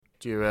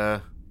Do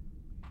you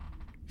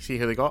see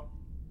who they got?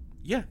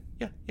 Yeah.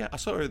 I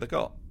saw who they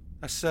got.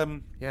 That's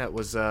Yeah, it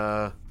was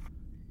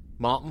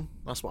Martin.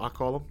 That's what I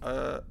call him.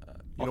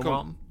 You know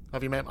Martin?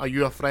 Have you met him? Are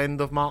you a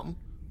friend of Martin?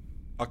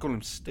 I call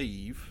him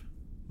Steve.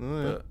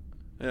 Oh, yeah. But,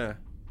 yeah.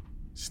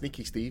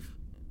 Sneaky Steve.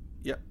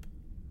 Yep.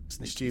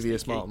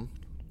 Mischievous Martin.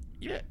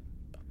 Yeah.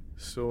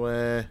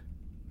 So,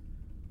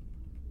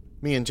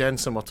 me and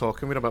Jensen were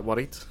talking. We're a bit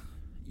worried.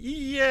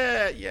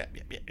 Yeah.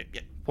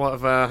 What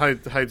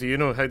have? How do you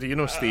know? How do you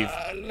know Steve?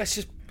 Let's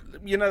just,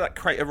 that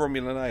crate of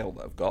Romulan ale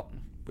that I've got,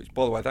 which,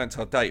 by the way, I don't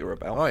tell Data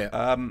about. Oh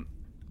yeah.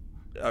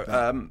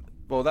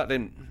 Well, that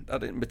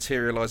didn't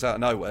materialise out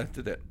of nowhere,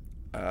 did it?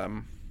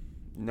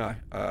 No.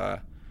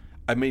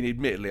 I mean,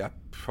 admittedly, I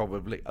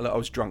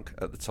was drunk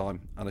at the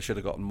time, and I should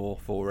have gotten more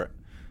for it.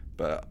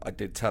 But I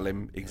did tell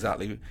him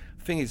exactly.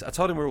 The thing is, I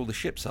told him where all the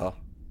ships are,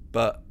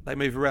 but they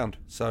move around,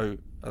 so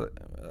I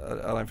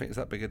don't think it's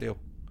that big a deal.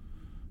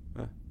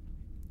 Yeah.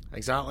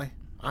 Exactly.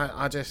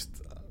 I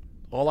just,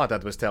 all I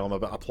did was tell him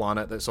about a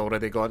planet that's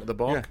already gone to the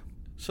bog. Yeah.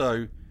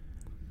 So,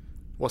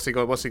 what's he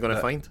going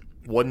to find?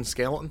 One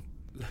skeleton.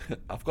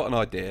 I've got an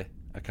idea.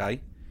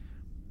 Okay.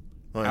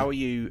 Oh, yeah. How are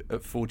you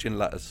at forging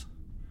letters?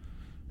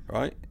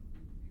 Right.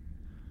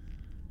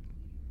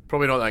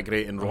 Probably not that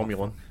great in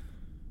Romulan.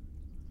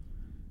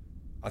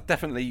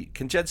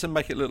 Can Jensen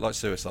make it look like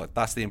suicide?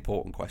 That's the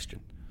important question.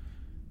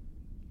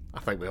 I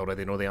think we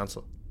already know the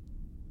answer.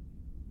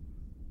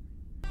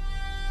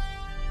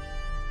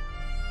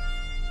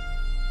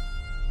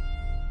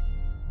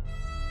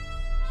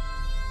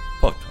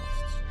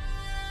 Podcasts.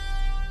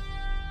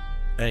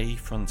 A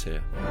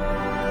Frontier.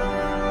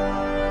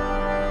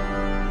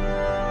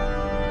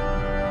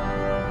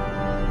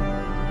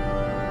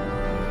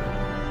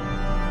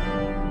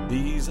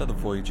 These are the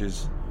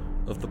voyages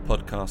of the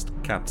podcast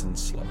Captain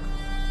Slug.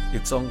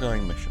 Its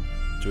ongoing mission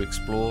to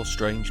explore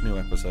strange new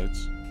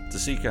episodes, to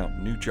seek out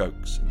new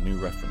jokes and new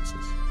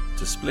references,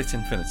 to split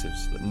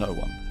infinitives that no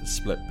one has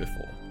split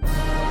before.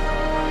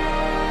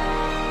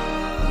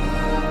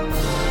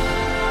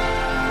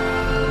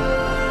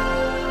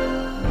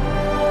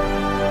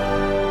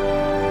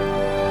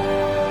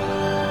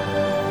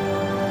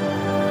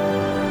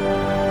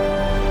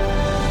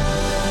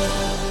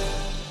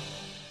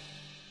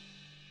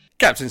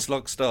 Captain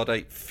Slug,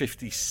 Stardate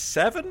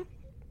 57.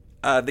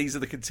 These are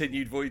the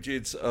continued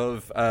voyages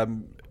of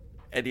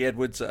Eddie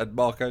Edwards and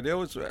Mark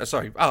O'Neill.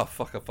 Sorry, I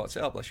fucked it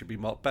up. That should be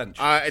Mark Bench.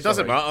 It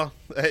doesn't matter.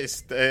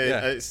 It's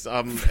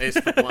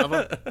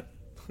whatever.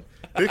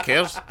 Who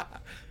cares?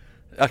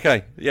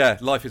 Okay, yeah,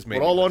 life is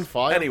meaningless. We're all on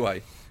fire.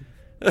 Anyway.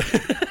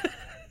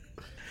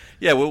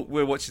 Yeah,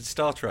 we're watching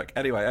Star Trek.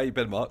 Anyway, how you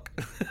been, Mark?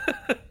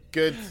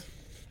 Good.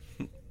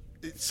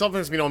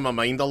 Something's been on my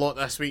mind a lot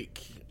this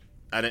week,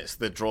 and it's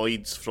the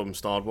droids from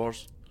Star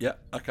Wars. Yeah,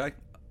 okay.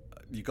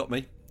 You got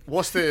me.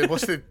 What's the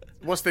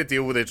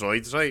deal with the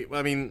droids, right?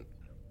 I mean,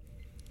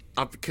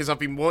 because I've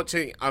been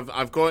watching,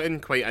 I've gotten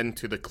quite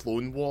into the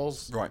Clone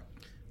Wars, right?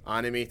 The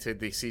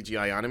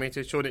CGI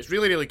animated show, and it's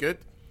really, really good.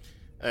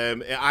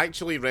 It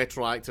actually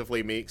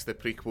retroactively makes the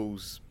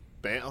prequels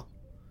better.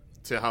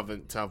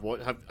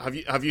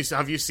 Have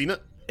you seen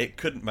it? It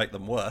couldn't make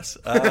them worse.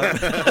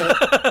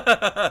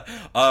 I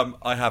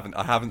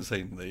haven't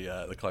seen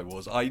the Clone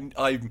Wars.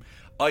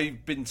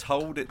 I've been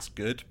told it's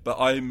good, but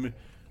I'm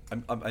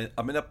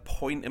in a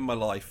point in my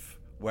life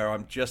where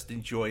I'm just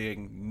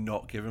enjoying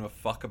not giving a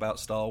fuck about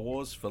Star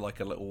Wars for like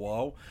a little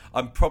while.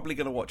 I'm probably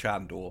going to watch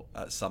Andor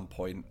at some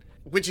point,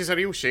 which is a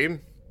real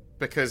shame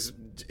because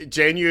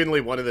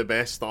genuinely one of the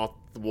best Star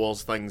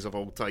Wars things of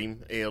all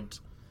time aired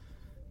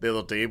the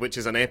other day, which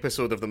is an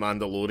episode of The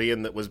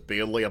Mandalorian that was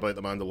barely about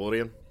The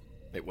Mandalorian.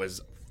 It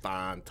was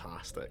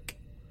fantastic.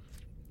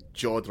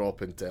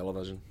 Jaw-dropping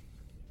television.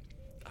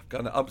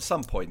 At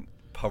some point,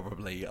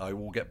 probably, I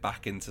will get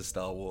back into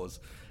Star Wars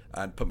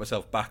and put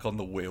myself back on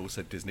the wheel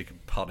so Disney can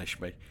punish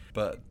me.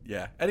 But,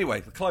 yeah. Anyway,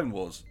 the Clone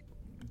Wars.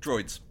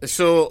 Droids.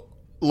 So,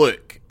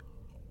 look,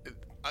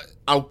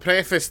 I'll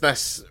preface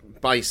this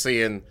by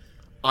saying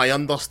I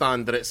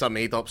understand that it's a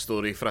made-up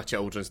story for a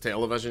children's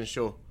television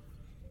show,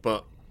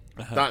 but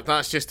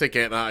that's just to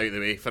get that out of the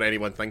way for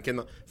anyone thinking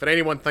that. For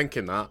anyone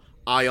thinking that,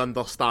 I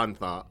understand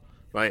that,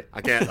 right? I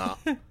get that.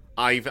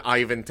 I've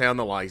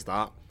internalised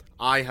that.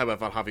 I,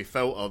 however, have a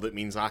filter that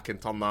means I can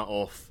turn that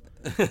off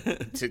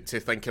to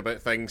think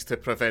about things to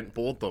prevent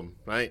boredom,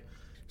 right?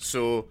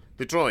 So,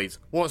 the droids,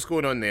 what's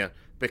going on there?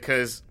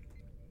 Because,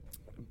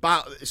 in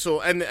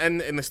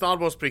the Star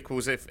Wars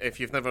prequels, if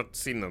you've never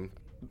seen them,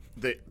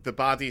 the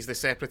baddies, the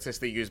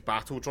separatists, they use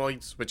battle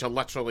droids, which are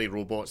literally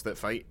robots that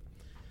fight.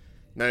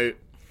 Now,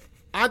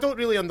 I don't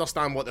really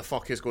understand what the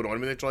fuck is going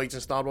on with the droids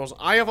in Star Wars.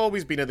 I have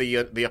always been of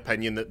the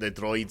opinion that the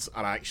droids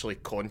are actually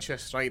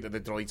conscious, right? That the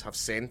droids have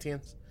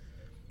sentience.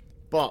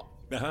 But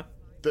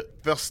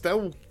they're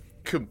still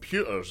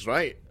computers,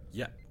 right?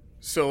 Yeah.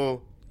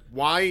 So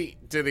why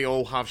do they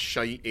all have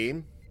shite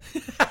aim?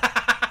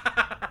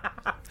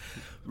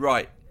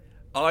 Right.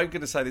 I'm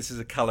going to say this is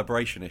a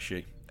calibration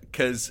issue.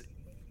 Because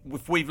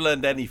if we've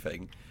learned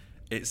anything,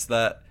 it's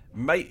that...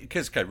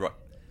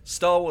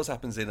 Star Wars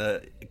happens in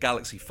a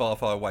galaxy far,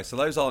 far away. So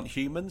those aren't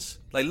humans.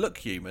 They look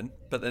human,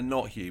 but they're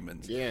not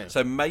humans. Yeah.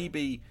 So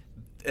maybe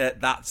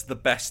that's the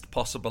best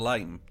possible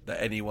aim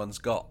that anyone's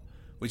got,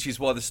 which is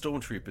why the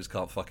stormtroopers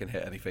can't fucking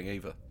hit anything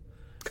either.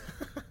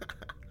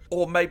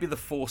 Or maybe the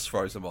Force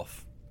throws them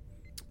off.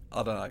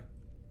 I don't know.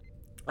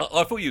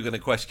 I thought you were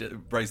going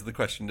to raise the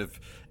question of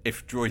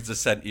if droids are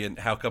sentient,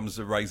 how comes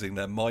erasing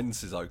their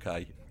minds is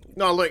okay?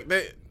 No, look,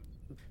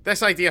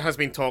 this idea has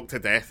been talked to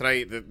death,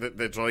 right?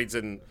 The droids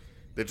in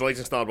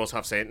Star Wars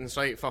have sentience,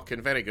 right?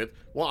 Fucking very good.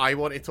 What I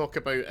want to talk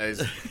about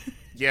is,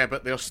 yeah,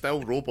 but they're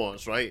still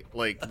robots, right?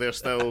 Like, they're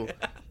still...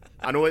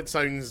 I know it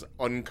sounds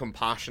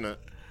uncompassionate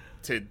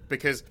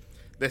because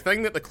the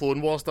thing that the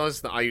Clone Wars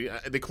does,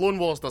 the Clone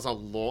Wars does a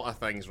lot of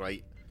things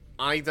right.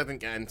 I didn't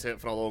get into it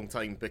for a long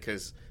time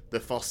because the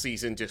first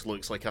season just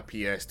looks like a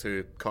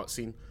PS2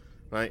 cutscene,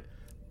 right?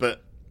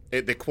 But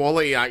the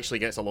quality actually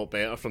gets a lot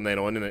better from then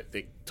on, and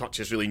it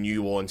touches really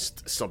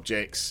nuanced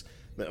subjects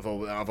that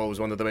I've always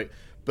wondered about.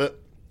 But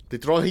the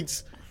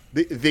droids,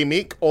 they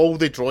make all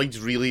the droids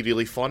really,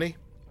 really funny.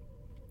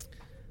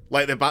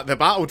 Like, the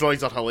battle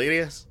droids are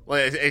hilarious.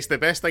 Like, it's the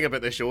best thing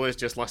about the show is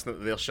just listening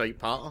to their shite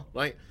patter,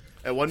 right?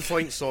 At one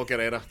point, Saw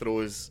Gerrera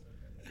throws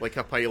like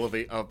a pile of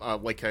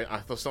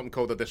there's something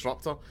called a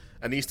disruptor,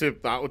 and these two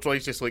battle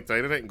droids just look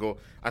down at it and go,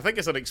 "I think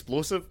it's an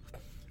explosive."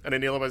 And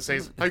then the other one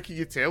says, "How can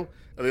you tell?"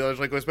 And the other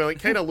one goes, "Well, it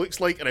kind of looks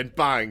like," and then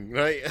bang,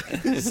 right?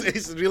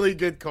 It's really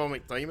good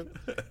comic timing.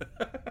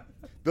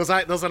 There's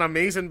an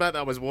amazing bit that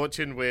I was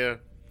watching where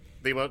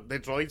the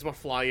droids were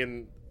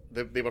flying.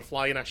 They were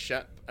flying a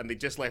ship, and they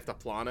just left a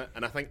planet.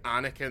 And I think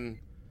Anakin,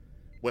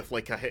 with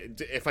like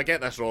if I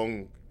get this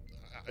wrong,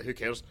 who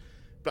cares?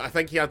 But I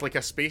think he had like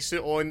a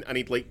spacesuit on, and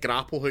he'd like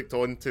grapple hooked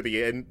on to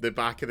the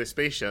back of the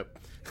spaceship.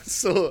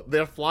 So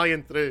they're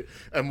flying through,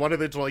 and one of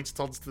the droids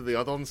turns to the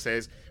other and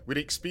says, "We're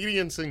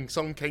experiencing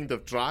some kind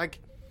of drag."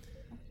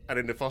 And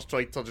then the first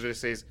droid turns around and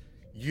says,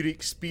 "You're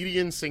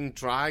experiencing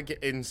drag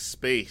in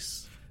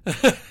space." And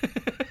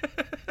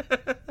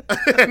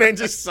then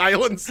just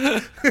silence.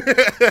 And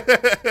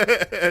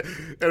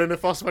then the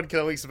first one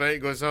kind of looks about it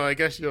and goes, "Oh, I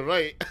guess you're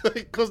right."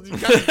 Because you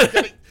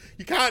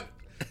can't.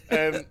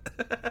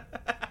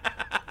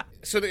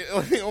 So they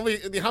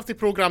have to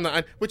program that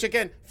in, which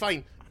again,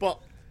 fine.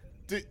 But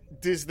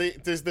does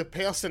the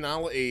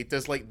personality,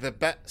 does like the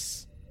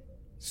bits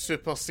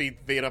supersede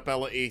their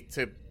ability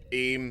to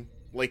aim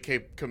like a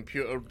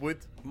computer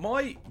would?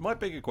 My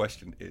bigger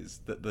question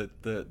is that the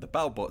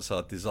BattleBots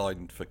are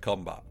designed for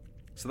combat.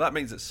 So that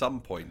means at some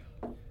point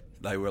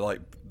there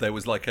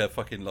was like a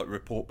fucking like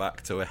report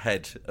back to a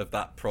head of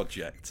that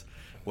project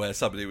where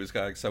somebody was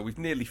going, "So we've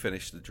nearly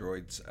finished the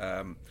droids.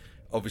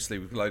 Obviously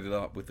we've loaded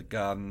up with the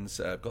guns,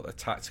 got the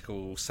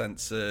tactical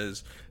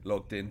sensors,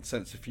 logged in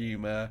sense of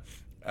humour,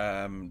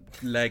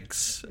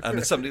 legs." And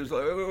then somebody was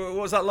like, "What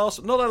was that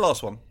last? Not that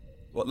last one.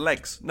 What,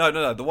 legs?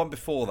 No. The one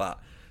before that.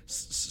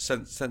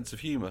 Sense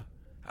of humour.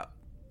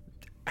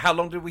 How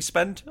long did we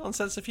spend on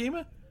sense of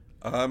humour?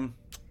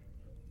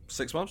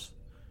 6 months.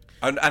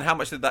 And how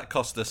much did that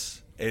cost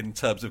us in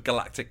terms of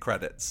galactic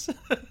credits?"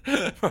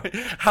 Right?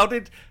 How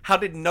did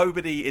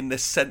nobody in the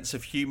sense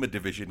of humour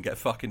division get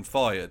fucking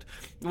fired?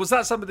 Was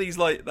that some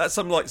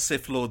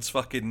Sith Lord's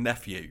fucking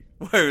nephew?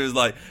 Where it was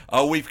like,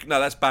 "Oh,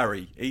 that's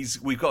Barry.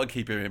 We've got to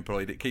keep him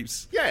employed. It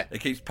keeps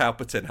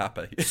Palpatine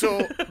happy."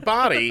 So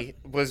Barry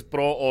was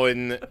brought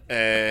on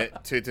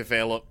to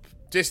develop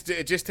just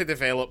to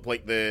develop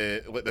like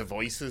the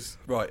voices.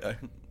 Right.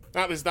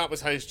 That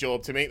was his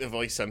job, to make the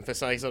voice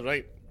synthesizer,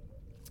 right?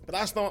 But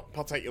that's not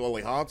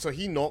particularly hard, so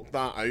he knocked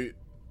that out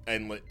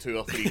in like 2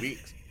 or 3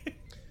 weeks.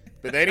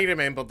 But then he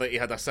remembered that he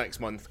had a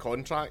 6-month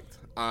contract,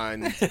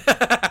 and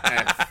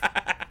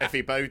if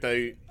he bowed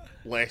out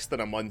less than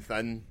a month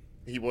in,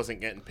 he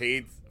wasn't getting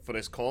paid for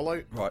his call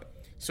out. Right.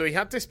 So he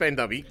had to spend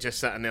a week just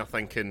sitting there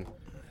thinking,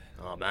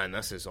 "Oh man,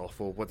 this is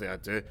awful, what did I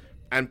do?"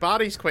 And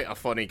Barry's quite a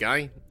funny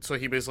guy, so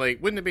he was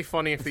like, "Wouldn't it be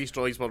funny if these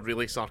droids were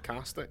really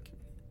sarcastic?"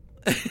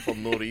 For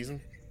no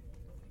reason.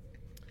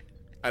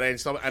 And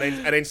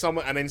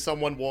then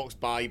someone walks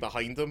by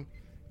behind him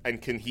and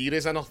can hear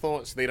his inner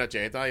thoughts. They're a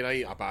Jedi,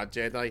 right? A bad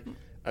Jedi.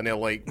 And they're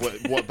like,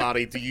 what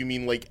Barry, do you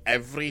mean like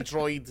every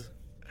droid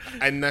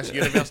in this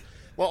universe?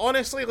 Well,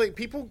 honestly, like,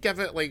 people give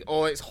it like,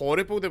 "Oh, it's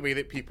horrible the way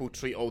that people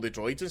treat all the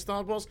droids in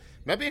Star Wars."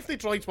 Maybe if the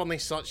droids weren't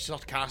such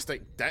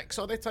sarcastic dicks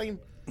all the time,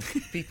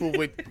 people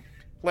would...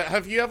 Like,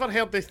 have you ever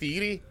heard the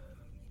theory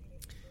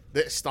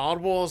that Star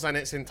Wars in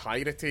its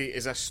entirety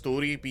is a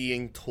story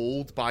being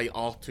told by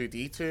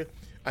R2-D2?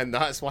 And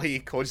that's why he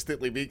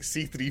constantly makes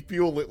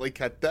C-3PO look like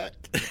a dick?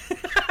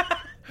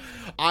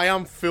 I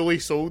am fully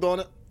sold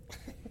on it.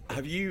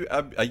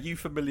 Are you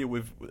familiar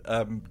with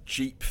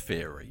Jeep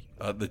theory?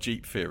 The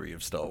Jeep theory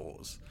of Star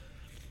Wars,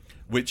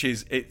 which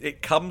is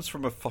it comes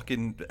from a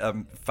fucking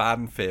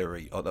fan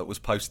theory that was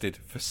posted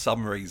for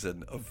some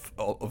reason of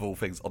all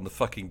things on the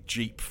fucking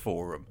Jeep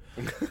forum,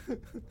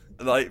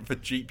 like for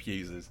Jeep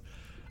users,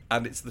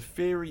 and it's the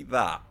theory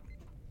that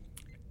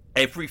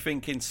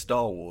everything in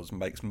Star Wars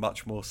makes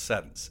much more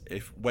sense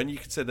when you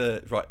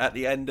consider, right, at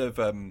the end of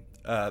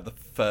the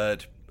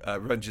third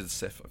Revenge of the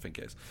Sith, I think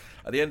it is.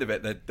 At the end of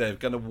it, they're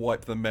going to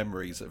wipe the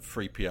memories of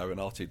 3PO and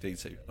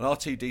R2D2. And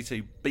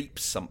R2D2 beeps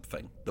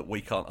something that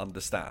we can't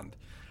understand.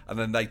 And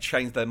then they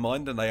change their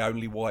mind and they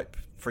only wipe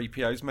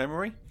 3PO's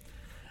memory.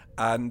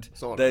 And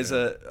there's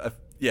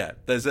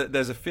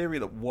there's a theory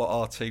that what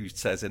R2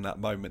 says in that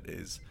moment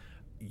is,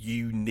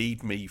 you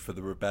need me for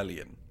the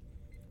rebellion,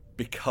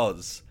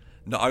 because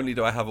not only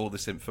do I have all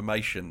this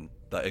information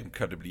that are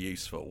incredibly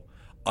useful,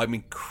 I'm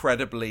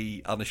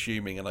incredibly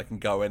unassuming and I can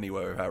go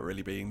anywhere without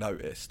really being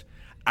noticed,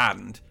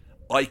 and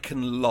I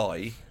can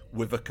lie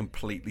with a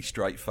completely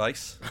straight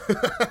face.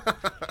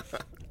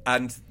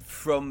 And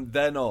from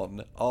then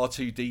on,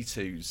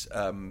 R2D2's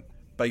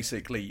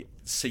basically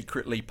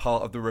secretly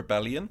part of the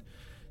rebellion.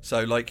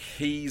 So, like,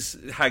 he's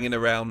hanging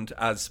around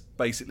as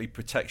basically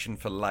protection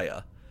for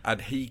Leia,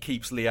 and he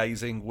keeps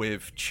liaising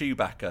with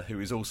Chewbacca, who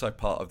is also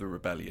part of the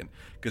rebellion,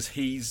 because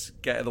he's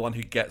the one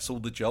who gets all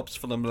the jobs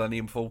for the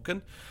Millennium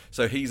Falcon.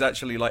 So he's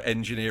actually, like,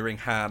 engineering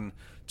Han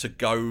to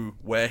go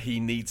where he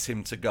needs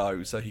him to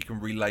go so he can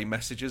relay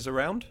messages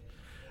around.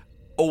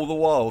 All the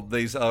while,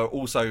 there's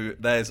also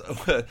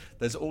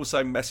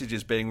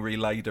messages being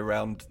relayed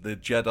around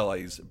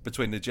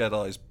between the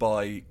Jedis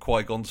by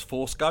Qui-Gon's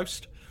Force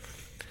Ghost.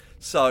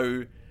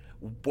 So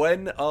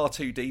when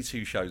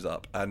R2-D2 shows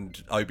up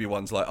and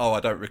Obi-Wan's like, oh, I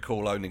don't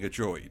recall owning a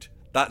droid,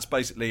 that's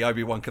basically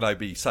Obi-Wan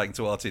Kenobi saying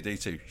to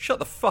R2-D2, shut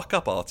the fuck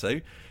up,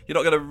 R2. You're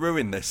not going to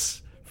ruin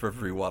this for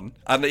everyone.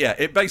 And yeah,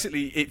 it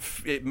basically,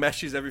 it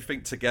meshes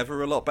everything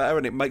together a lot better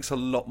and it makes a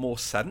lot more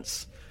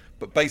sense.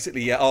 But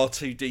basically, yeah,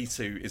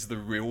 R2-D2 is the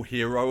real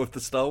hero of the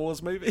Star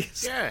Wars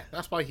movies. Yeah,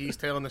 that's why he's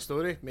telling the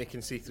story,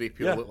 making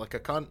C-3PO look like a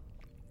cunt.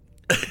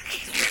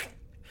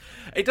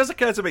 It does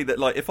occur to me that,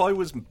 like, if I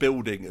was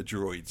building a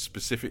droid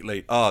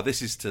specifically,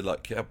 this is to,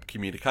 like, help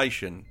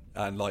communication,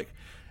 and, like,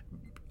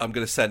 I'm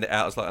going to send it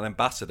out as, like, an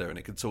ambassador and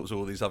it can talk to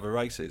all these other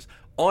races,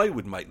 I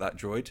would make that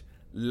droid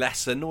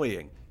less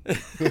annoying.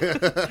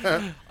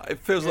 It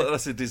feels like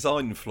that's a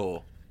design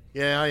flaw.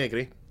 Yeah, I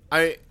agree.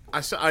 I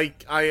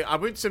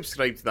would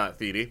subscribe to that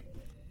theory,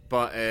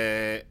 but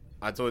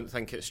I don't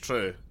think it's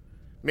true.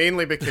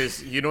 Mainly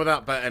because, you know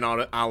that bit in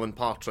Alan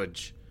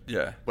Partridge?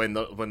 Yeah. When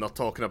they're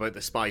talking about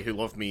the spy who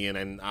loved me, and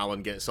then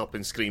Alan gets up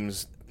and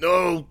screams,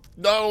 No,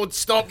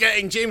 stop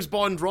getting James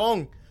Bond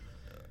wrong.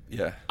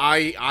 Yeah.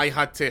 I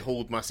had to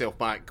hold myself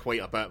back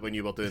quite a bit when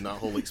you were doing that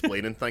whole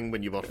explaining thing,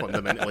 when you were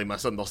fundamentally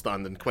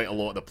misunderstanding quite a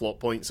lot of the plot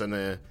points in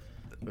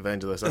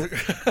Revenge of the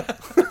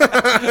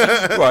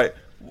Sith. Right.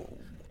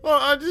 Well,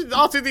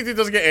 R2-D2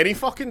 doesn't get any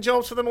fucking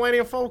jobs for the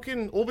Millennium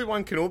Falcon.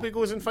 Obi-Wan Kenobi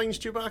goes and finds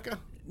Chewbacca.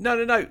 No.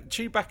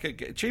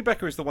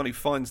 Chewbacca is the one who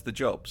finds the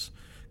jobs.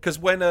 Because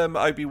when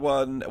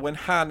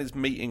Han is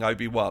meeting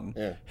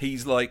Obi-Wan,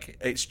 he's like,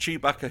 it's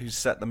Chewbacca who's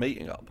set the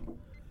meeting up.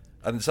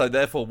 And so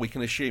therefore we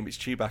can assume it's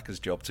Chewbacca's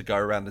job to go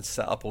around and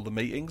set up all the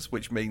meetings,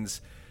 which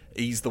means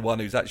he's the one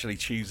who's actually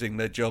choosing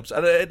their jobs.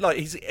 And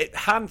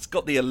Han's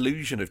got the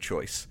illusion of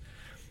choice.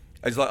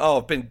 He's like,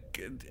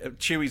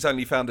 Chewie's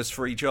only found us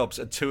 3 jobs,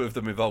 and 2 of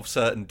them involve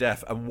certain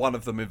death, and 1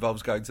 of them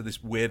involves going to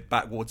this weird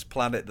backwards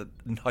planet that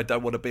I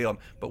don't want to be on.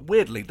 But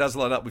weirdly, does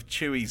line up with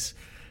Chewie's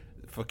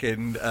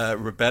fucking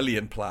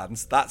rebellion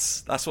plans.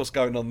 That's what's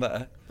going on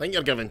there. I think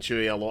you're giving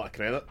Chewie a lot of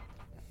credit.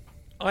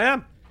 I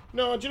am.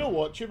 No, do you know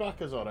what?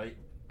 Chewbacca's alright.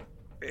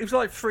 He was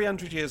like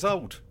 300 years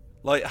old.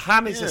 Like,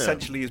 Han is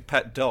essentially his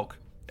pet dog.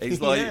 He's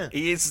like,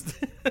 he is...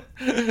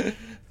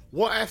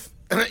 What if...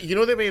 You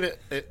know the way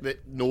that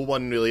no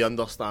one really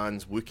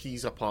understands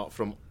Wookiees apart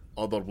from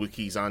other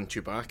Wookiees and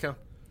Chewbacca?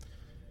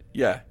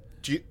 Yeah.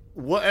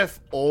 What if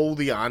all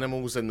the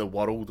animals in the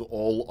world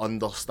all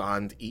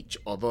understand each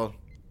other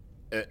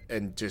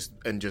and just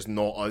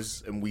not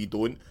us, and we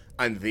don't,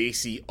 and they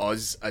see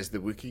us as the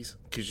Wookiees?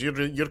 Because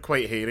you're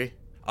quite hairy.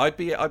 I'd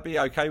be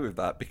okay with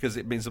that, because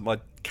it means that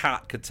my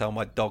cat could tell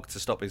my dog to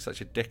stop being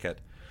such a dickhead.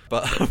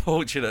 But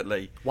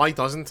unfortunately... Why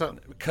doesn't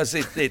it? Because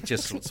it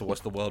just wants to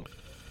watch the world.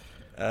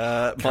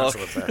 Mark,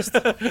 best.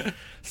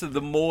 So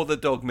the more the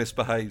dog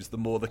misbehaves, the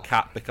more the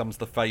cat becomes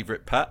the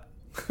favourite pet.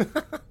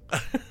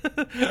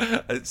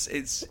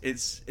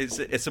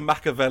 It's a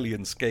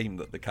Machiavellian scheme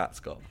that the cat's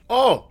got.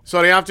 Oh,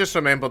 sorry, I've just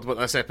remembered what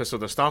this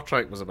episode of Star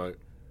Trek was about.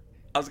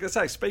 I was going to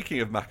say,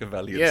 speaking of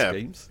Machiavellian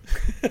schemes,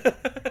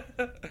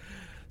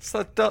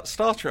 Star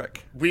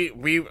Trek.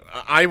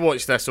 I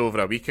watched this over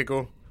a week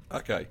ago.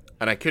 Okay.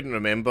 And I couldn't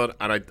remember,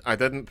 and I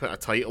didn't put a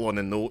title on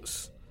the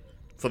notes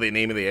for the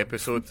name of the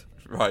episode.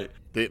 Right.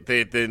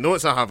 The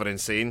notes I have are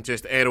insane.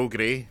 Just Earl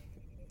Grey,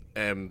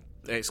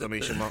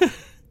 exclamation mark.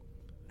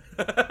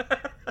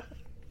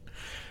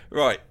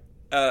 Right.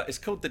 It's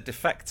called the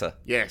Defector.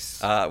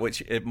 Yes.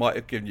 Which it might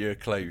have given you a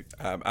clue.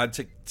 And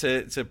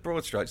to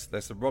broad strokes,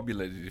 there's the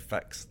Romulan who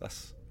defects.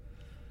 That's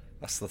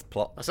the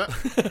plot. That's it.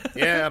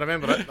 Yeah, I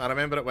remember it. I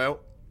remember it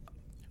well.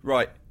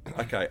 Right.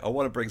 Okay. I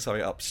want to bring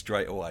something up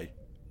straight away.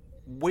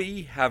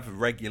 We have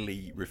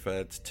regularly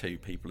referred to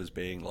people as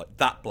being like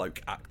that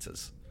bloke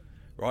actors,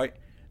 right?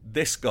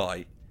 This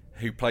guy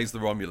who plays the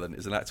Romulan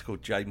is an actor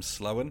called James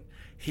Sloan.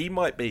 He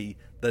might be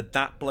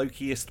that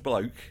blokiest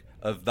bloke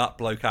of that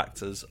bloke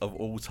actors of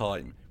all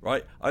time,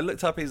 right? I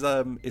looked up his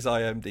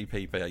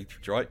IMDb page,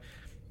 right?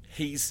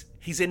 He's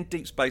in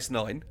Deep Space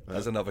Nine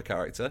as another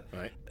character.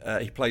 Right.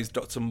 He plays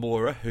Dr.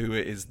 Mora, who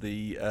is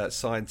the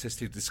scientist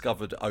who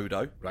discovered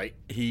Odo. Right.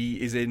 He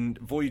is in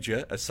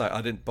Voyager.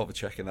 I didn't bother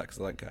checking that because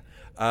I don't care.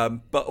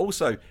 But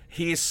also,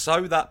 he is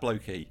so that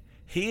blokey.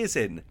 He is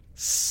in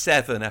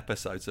 7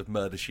 episodes of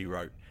Murder, She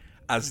Wrote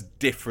as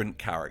different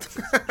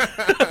characters.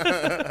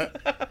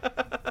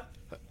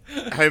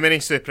 How many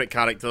separate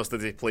characters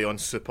did he play on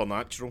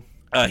Supernatural?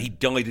 He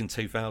died in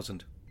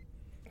 2000.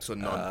 So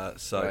none.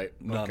 Right,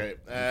 none. Okay.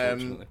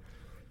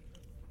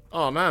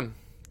 Oh man,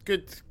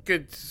 good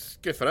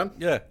for him.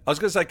 Yeah, I was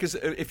going to say, because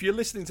if you're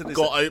listening to this,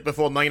 Got out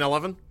before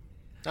 9/11.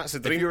 That's a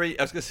dream.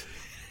 I was going to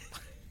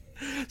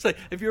say,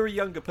 if you're a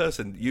younger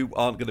person, you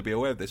aren't going to be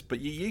aware of this, but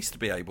you used to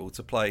be able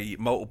to play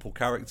multiple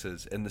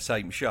characters in the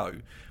same show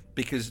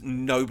because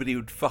nobody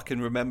would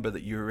fucking remember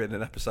that you were in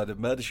an episode of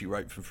Murder, She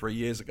Wrote from 3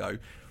 years ago.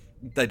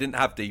 They didn't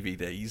have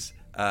DVDs.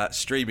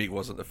 Streaming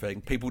wasn't a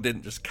thing. People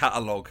didn't just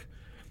catalogue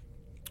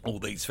all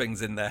these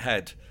things in their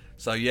head.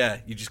 So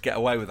yeah, you just get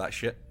away with that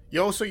shit.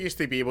 You also used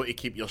to be able to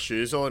keep your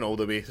shoes on all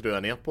the way through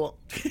an airport.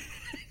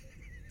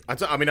 I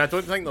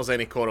don't think there's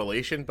any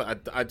correlation,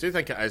 but I do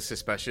think it is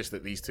suspicious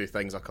that these two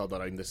things occurred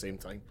around the same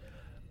time.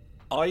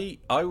 I'm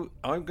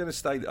going to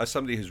say, as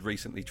somebody who's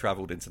recently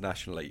travelled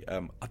internationally,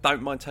 I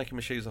don't mind taking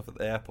my shoes off at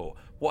the airport.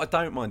 What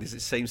I don't mind is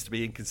it seems to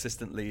be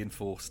inconsistently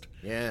enforced.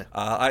 Yeah.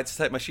 I had to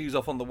take my shoes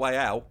off on the way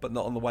out, but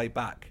not on the way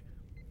back.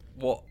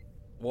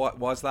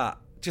 Why's that?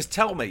 Just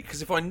tell me,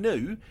 because if I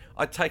knew,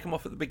 I'd take them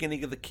off at the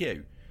beginning of the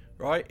queue,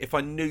 right? If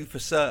I knew for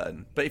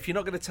certain. But if you're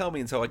not going to tell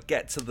me until I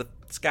get to the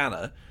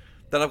scanner,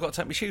 then I've got to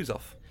take my shoes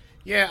off.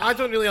 Yeah, I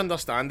don't really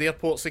understand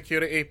airport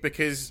security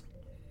because...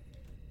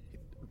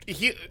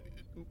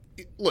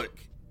 Look,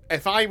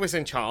 if I was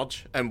in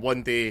charge, and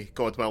one day,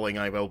 God willing,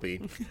 I will be,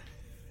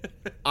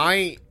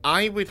 I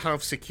would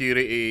have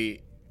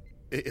security,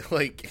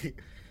 like...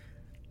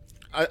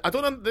 I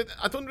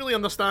don't really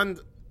understand...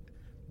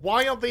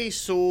 Why are they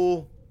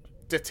so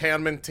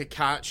determined to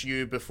catch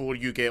you before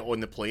you get on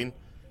the plane?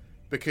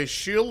 Because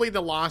surely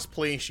the last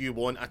place you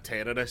want a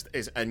terrorist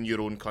is in your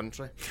own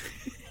country.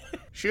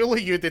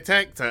 Surely you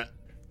detect it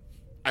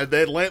and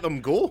then let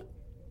them go.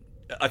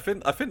 I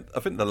think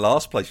the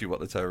last place you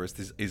want the terrorist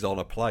is on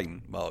a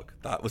plane, Mark.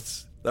 That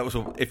was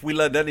if we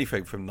learned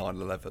anything from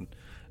 9/11,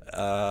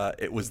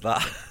 it was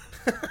that.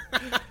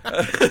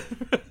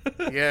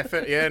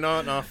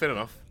 Fair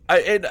enough.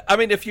 I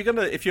mean, if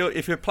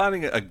you're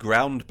planning a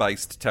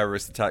ground-based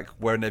terrorist attack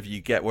wherever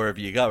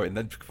you're going,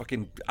 then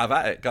fucking have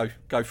at it,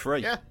 go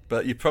free. Yeah.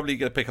 But you're probably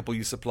going to pick up all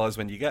your supplies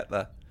when you get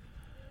there.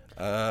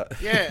 Yeah,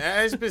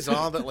 it is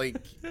bizarre that, like,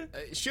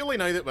 surely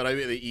now that we're out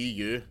of the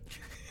EU,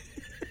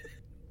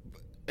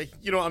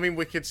 you know what I mean,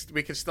 we could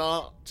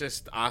start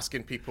just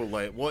asking people,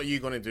 like, what are you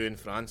going to do in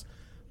France?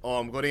 Oh,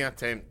 I'm going to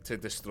attempt to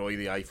destroy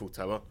the Eiffel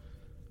Tower.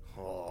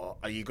 Oh,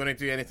 are you going to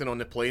do anything on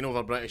the plane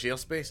over British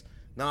airspace?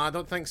 No, I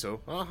don't think so.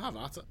 Oh, have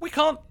at it. We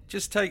can't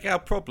just take our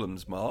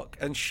problems, Mark,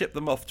 and ship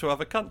them off to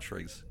other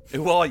countries.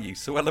 Who are you,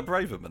 Suella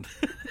Braverman?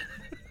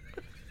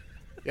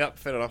 Yep,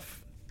 fair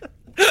enough.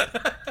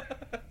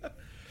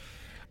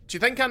 Do you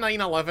think a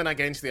 9/11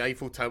 against the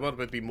Eiffel Tower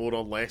would be more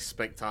or less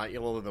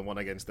spectacular than one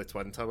against the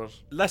Twin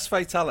Towers? Less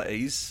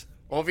fatalities.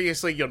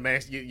 Obviously, you're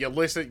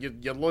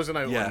losing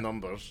out on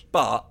numbers.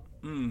 But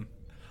I've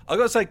got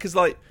to say, because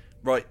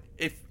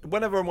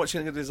whenever I'm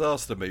watching a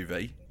disaster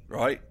movie,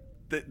 right,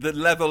 the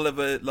level of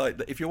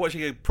if you're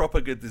watching a proper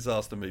good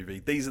disaster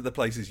movie, these are the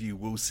places you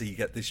will see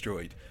get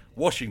destroyed: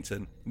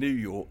 Washington, New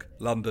York,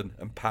 London,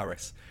 and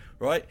Paris.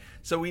 Right,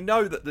 so we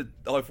know that the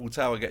Eiffel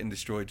Tower getting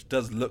destroyed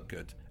does look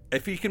good.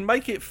 If you can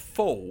make it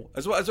fall,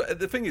 as well as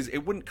the thing is,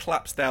 it wouldn't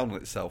collapse down on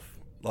itself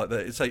like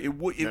that. So it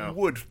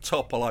would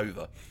topple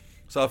over.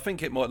 So I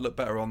think it might look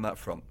better on that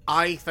front.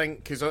 I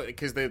think because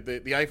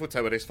the Eiffel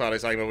Tower, as far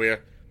as I'm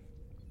aware,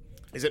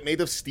 is it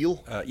made of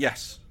steel?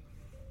 Yes.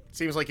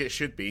 Seems like it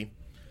should be.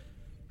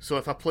 So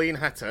if a plane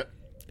hit it,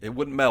 it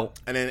wouldn't melt,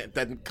 and then it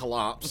didn't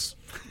collapse.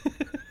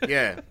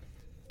 Yeah,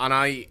 and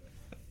I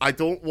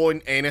don't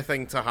want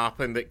anything to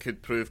happen that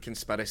could prove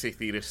conspiracy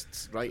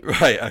theorists right.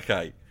 Right.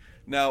 Okay.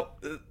 Now,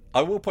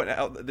 I will point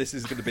out that this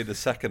is going to be the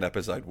second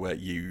episode where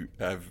you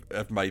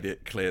have made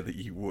it clear that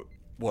you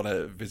want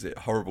to visit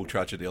horrible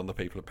tragedy on the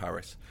people of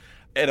Paris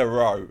in a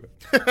row.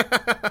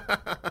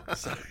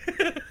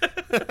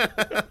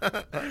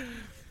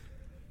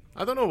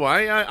 I don't know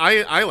why.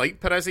 I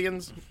like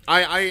Parisians.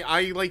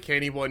 I like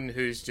anyone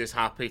who's just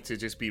happy to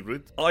just be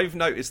rude. I've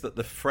noticed that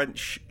the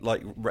French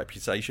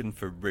reputation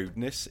for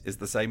rudeness is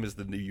the same as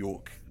the New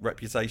York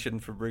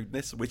reputation for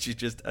rudeness, which is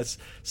just, as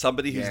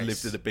somebody who's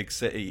lived in a big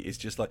city, is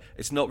just like,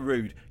 it's not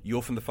rude.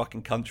 You're from the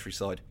fucking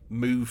countryside.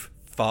 Move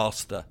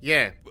faster.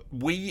 Yeah.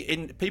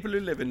 People who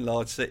live in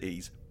large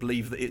cities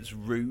believe that it's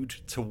rude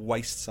to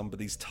waste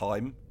somebody's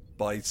time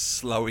by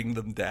slowing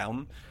them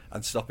down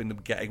and stopping them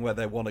getting where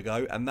they want to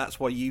go, and that's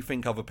why you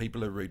think other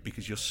people are rude,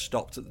 because you're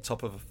stopped at the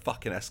top of a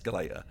fucking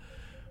escalator,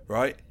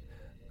 right?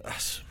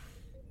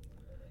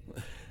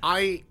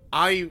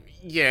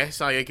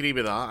 Yes, I agree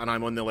with that, and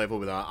I'm on the level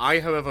with that. I,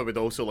 however, would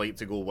also like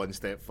to go one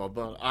step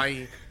further.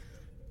 I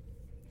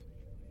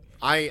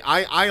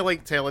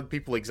like telling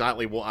people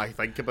exactly what I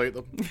think about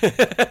them.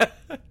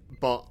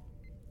 But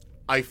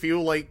I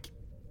feel like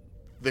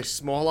the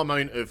small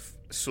amount of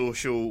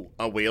social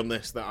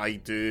awareness that I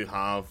do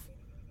have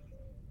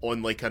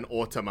on like an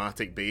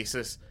automatic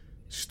basis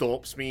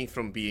stops me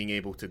from being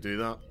able to do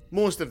that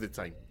most of the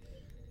time.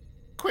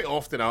 Quite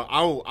often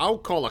I'll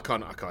call a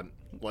cunt.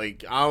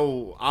 Like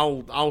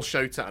I'll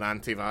shout at an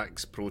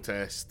anti-vax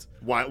protest.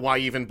 Why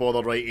even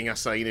bother writing a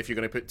sign if you're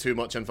going to put too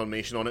much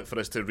information on it for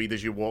us to read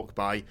as you walk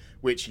by?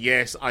 Which,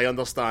 yes, I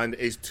understand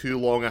is too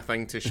long a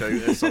thing to shout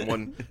at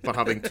someone for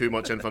having too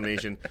much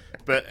information.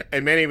 But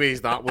in many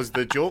ways, that was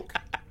the joke.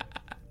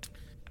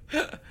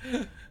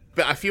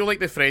 But I feel like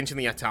the French and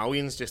the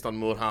Italians just are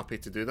more happy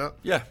to do that.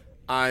 Yeah.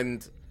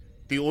 And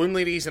the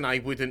only reason I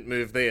wouldn't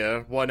move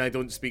there, one, I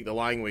don't speak the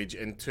language,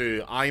 and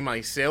two, I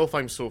myself,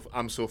 I'm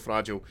so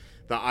fragile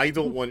that I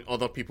don't want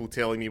other people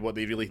telling me what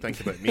they really think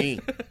about me.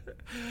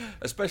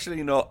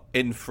 Especially not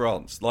in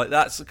France. Like,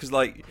 that's because,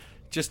 like,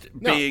 just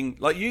being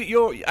like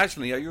you're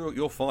actually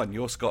you're fine.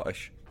 You're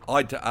Scottish.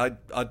 I'd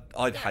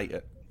hate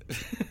it.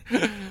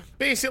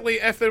 Basically,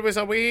 if there was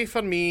a way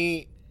for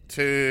me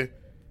to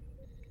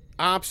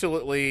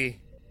absolutely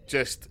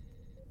just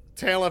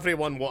tell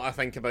everyone what I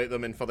think about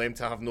them and for them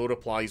to have no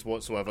replies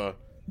whatsoever,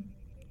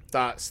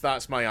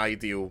 that's my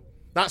ideal.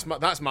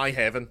 That's my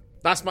heaven.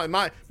 That's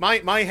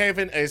my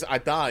heaven is I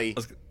die,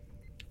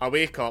 I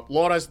wake up.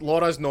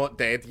 Laura's not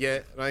dead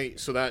yet, right?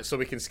 So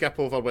we can skip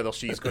over whether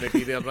she's going to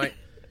be there, right?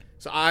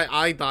 So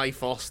I die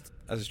first,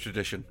 as is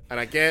tradition,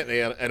 and I get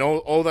there, and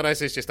all there is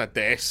just a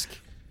desk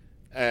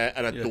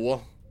and a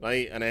door,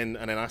 right? And then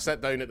I sit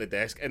down at the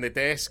desk, and the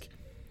desk,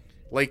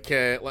 like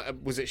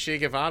was it Che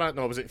Guevara?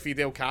 No, was it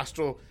Fidel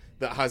Castro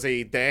that has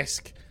a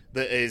desk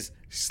that is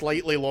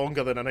slightly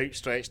longer than an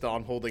outstretched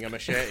arm holding a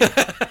machete?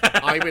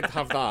 I would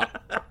have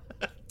that.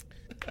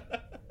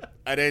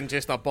 And then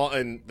just a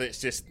button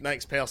that's just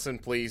next person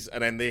please,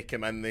 and then they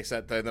come in, they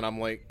sit down, and I'm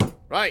like,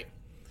 right,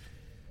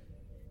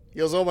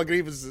 here's all my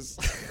grievances.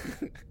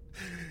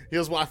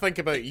 Here's what I think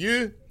about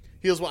you.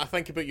 Here's what I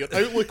think about your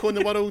outlook on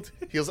the world.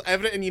 Here's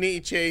everything you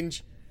need to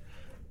change.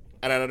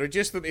 And then I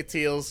reduce them to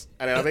tears,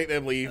 and then I make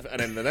them leave, and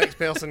then the next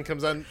person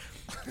comes in.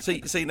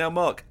 See now,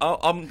 Mark,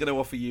 I'm going to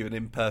offer you an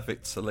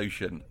imperfect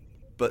solution,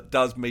 but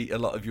does meet a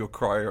lot of your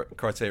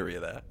criteria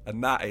there,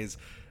 and that is...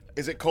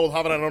 Is it called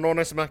having an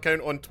anonymous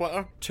account on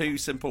Twitter? 2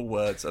 simple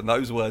words, and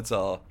those words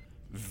are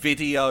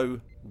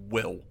video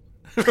will.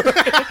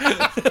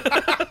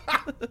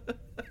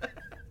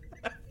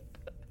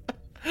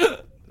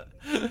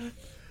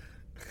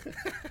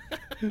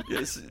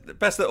 It's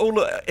best that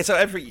all. It's got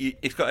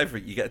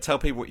everything. You get to tell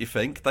people what you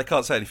think. They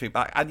can't say anything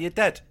back, and you're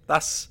dead.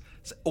 That's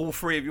all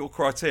 3 of your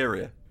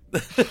criteria.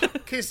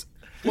 Because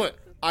look,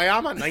 I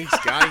am a nice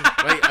guy,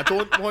 right? I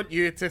don't want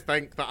you to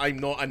think that I'm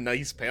not a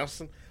nice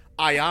person.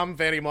 I am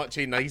very much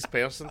a nice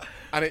person,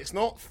 and it's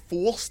not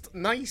forced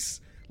nice.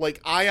 Like,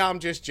 I am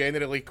just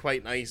generally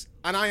quite nice,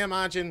 and I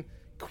imagine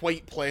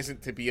quite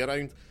pleasant to be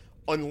around,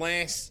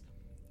 unless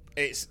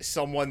it's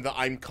someone that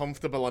I'm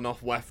comfortable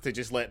enough with to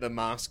just let the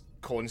mask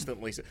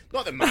constantly...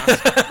 Not the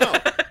mask, no,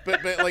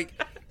 but like,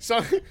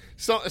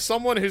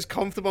 someone who's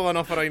comfortable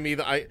enough around me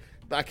that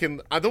I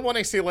can... I don't want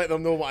to say let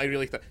them know what I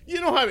really think.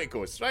 You know how it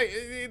goes, right?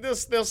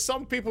 There's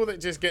some people that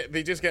just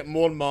get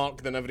more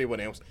mark than everyone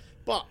else,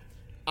 but...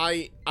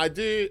 I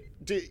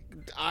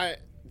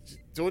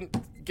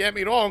don't get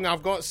me wrong,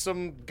 I've got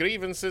some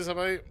grievances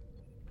about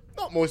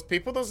not most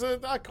people.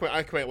 I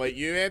quite like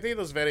you, Eddie.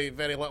 There's very,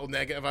 very little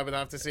negative I would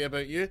have to say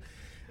about you.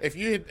 If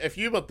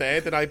you were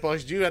dead and I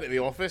buzzed you into the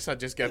office, I'd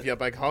just give you a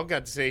big hug.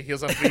 I'd say,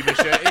 here's a free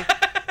machete.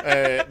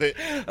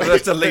 I'd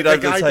have to lean over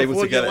the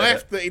table to get it.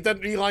 Left that he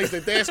didn't realise the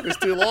desk was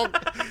too long.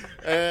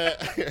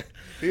 Here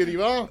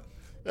you are.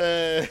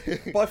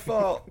 By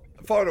far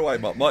and away,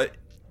 Mark,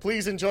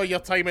 please enjoy your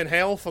time in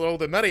hell for all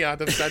the myriad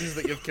of sins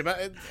that you've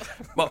committed.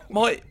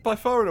 By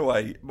far and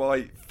away,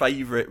 my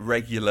favourite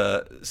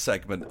regular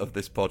segment of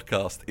this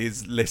podcast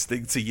is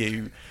listening to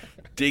you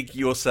dig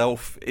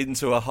yourself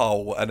into a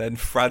hole and then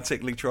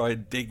frantically try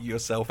and dig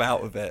yourself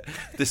out of it,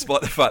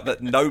 despite the fact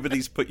that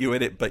nobody's put you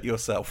in it but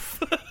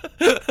yourself.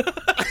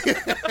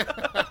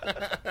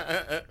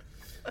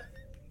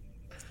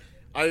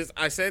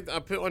 I said, I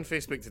put on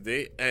Facebook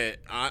today,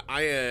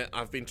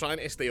 I've been trying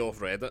to stay off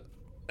Reddit,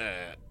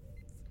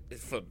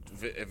 for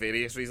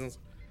various reasons,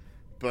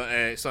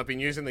 but so I've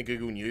been using the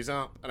Google News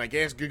app, and I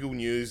guess Google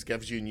News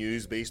gives you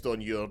news based on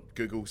your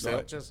Google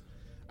searches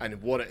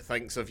and what it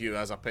thinks of you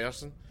as a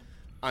person,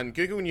 and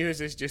Google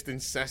News is just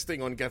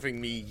insisting on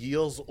giving me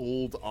years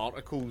old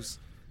articles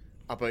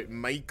about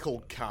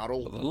Michael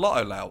Carroll, the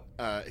Lotto Lout,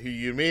 who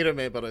you may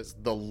remember as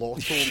the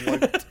Lotto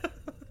Lout.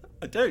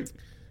 I do.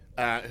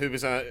 Who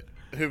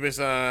was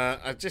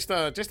just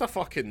a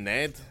fucking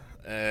Ned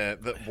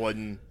that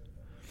won.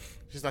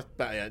 Just a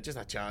bit of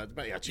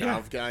a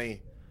chav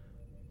guy.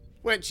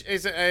 Which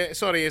is,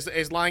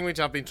 his language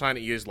I've been trying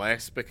to use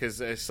less,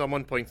 because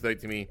someone pointed out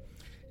to me,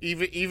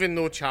 even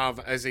though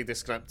chav is a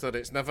descriptor,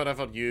 it's never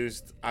ever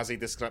used as a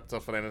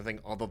descriptor for anything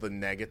other than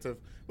negative,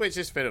 which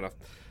is fair enough.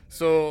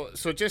 So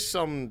just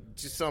some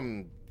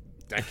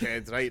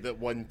dickhead, right, that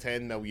won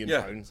 £10 million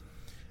pounds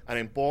and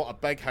then bought a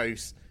big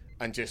house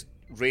and just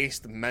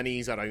raced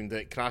minis around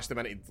it, crashed them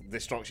into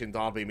Destruction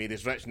Derby, made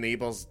his rich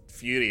neighbours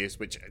furious,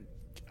 which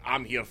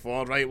I'm here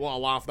for, right? What a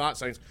laugh that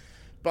sounds.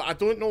 But I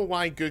don't know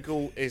why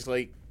Google is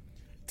like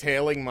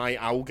telling my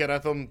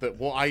algorithm that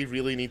what I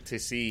really need to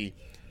see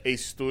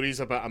is stories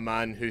about a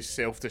man who's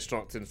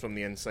self-destructing from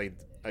the outside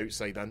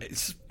in.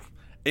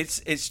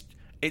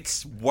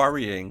 It's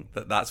worrying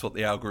that that's what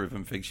the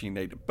algorithm thinks you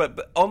need.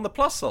 But on the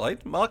plus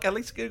side, Mark, at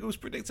least Google's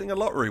predicting a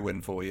lottery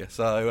win for you.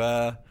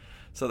 So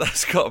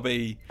that's got to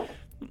be...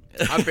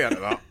 I'd be out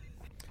of that.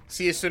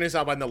 See, as soon as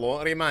I win the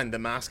lottery, man, the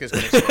mask is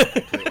going to slip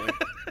completely.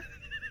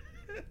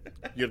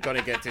 You're going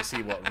to get to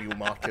see what real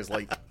Mark is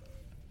like.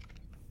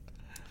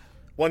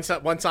 Once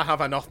I have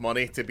enough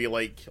money to be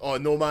like, oh,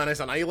 no man is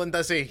an island,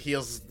 is he?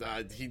 Here's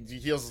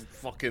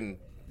fucking,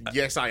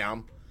 yes I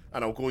am.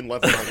 And I'll go and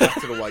live on a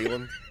literal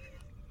island.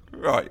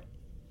 Right.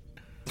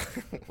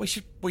 We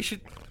should...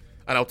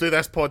 And I'll do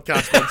this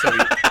podcast once a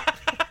week.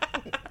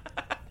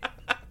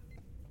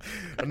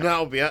 And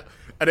that'll be it.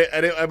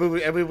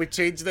 And we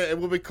changed it. It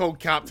won't be called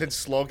Captain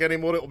Slog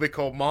anymore. It will be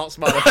called Mark's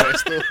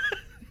Manifesto.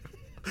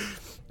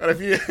 And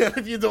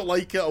if you don't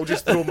like it, I'll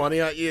just throw money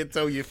at you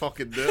until you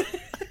fucking do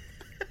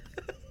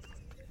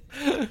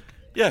it.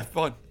 Yeah,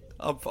 fine.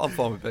 I'm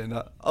fine with being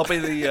that. I'll be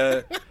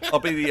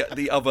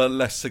the other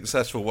less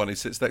successful one who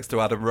sits next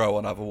to Adam Rowe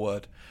on Have a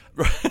Word.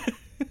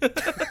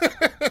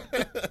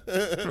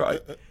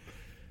 Right.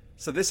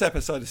 So this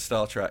episode is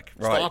Star Trek.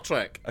 Right. Star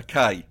Trek.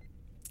 Okay.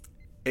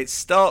 It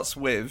starts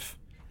with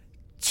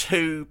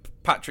 2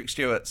 Patrick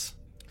Stewarts.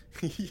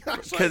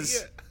 Because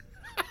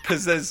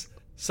there's...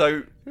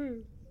 So,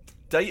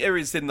 Data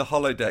is in the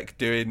holodeck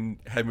doing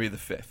Henry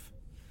V.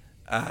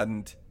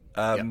 And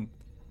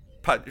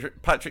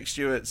Patrick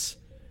Stewart's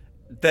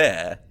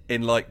there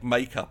in, like,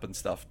 makeup and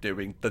stuff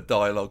doing the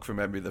dialogue from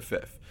Henry V.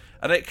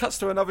 And it cuts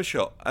to another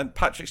shot, and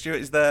Patrick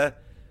Stewart is there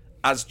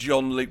as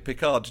Jean-Luc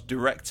Picard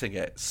directing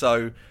it.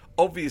 So,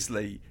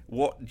 obviously,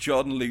 what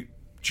Jean-Luc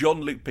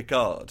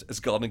Picard has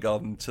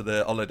gone to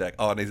the holodeck.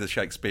 Oh, and he's a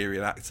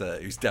Shakespearean actor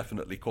who's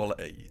definitely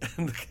quality.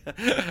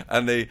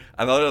 and the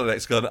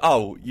holodeck's gone,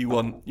 oh, you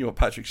want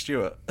Patrick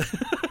Stewart?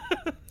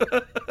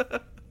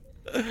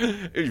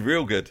 It was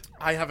real good.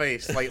 I have a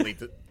slightly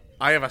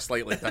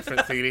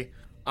different theory.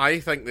 I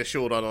think the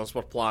showrunners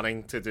were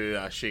planning to do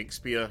a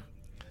Shakespeare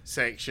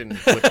section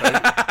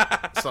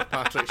without Sir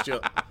Patrick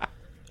Stewart.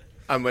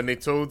 And when they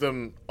told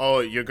them,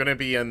 oh, you're going to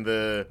be in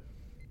the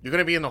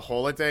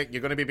holodeck,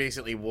 you're going to be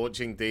basically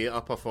watching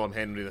Data perform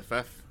Henry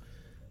V.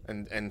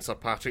 And Sir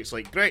Patrick's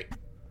like, great,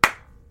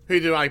 who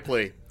do I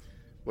play?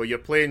 Well, you're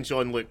playing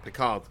Jean-Luc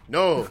Picard.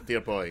 No,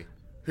 dear boy,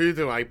 who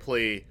do I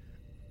play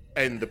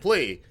in the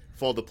play?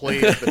 For the play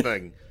is the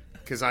thing.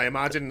 Because I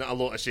imagine a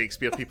lot of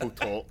Shakespeare people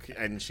talk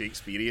in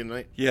Shakespearean,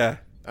 right? Yeah.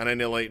 And then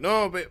they're like,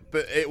 no, but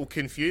it will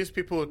confuse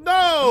people.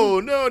 No,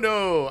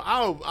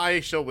 I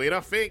shall wear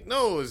a fake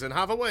nose and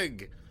have a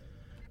wig.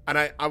 And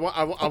I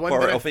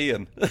wonder if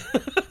Ian.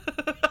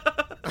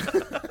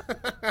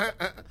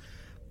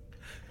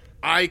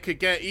 I could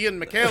get Ian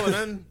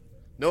McKellen in.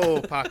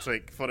 No,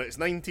 Patrick, for it's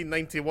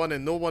 1991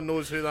 and no one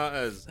knows who that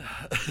is.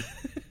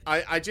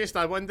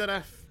 I wonder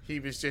if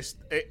he was just...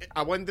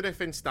 I wonder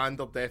if in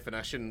standard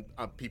definition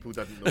people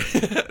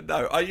didn't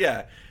know. No,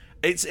 yeah.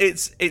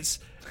 It's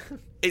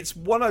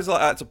one of those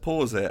like I had to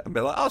pause it and be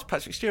like, oh, it's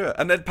Patrick Stewart.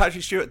 And then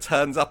Patrick Stewart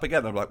turns up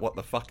again. I'm like, what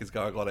the fuck is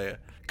going on here?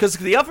 Because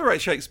the other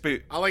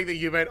Shakespeare... I like that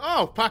you went,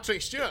 oh,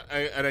 Patrick Stewart.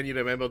 And then you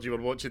remembered you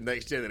were watching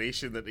Next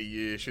Generation, that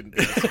you shouldn't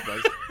be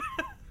surprised.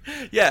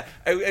 Yeah,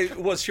 it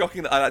was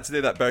shocking that I had to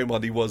do that. Bear in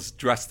mind, he was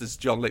dressed as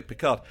Jean-Luc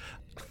Picard.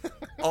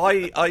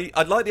 I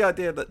like the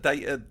idea that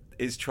Data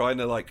is trying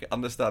to like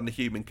understand the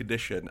human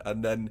condition,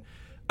 and then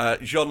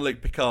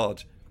Jean-Luc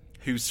Picard,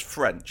 who's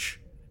French,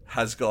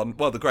 has gone,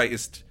 well, the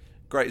greatest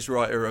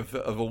writer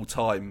of all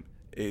time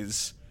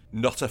is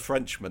not a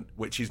Frenchman,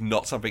 which is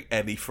not something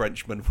any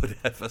Frenchman would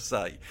ever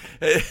say.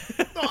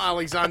 Not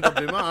Alexander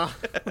Dumas.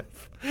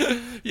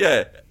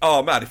 Yeah.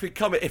 Oh man, if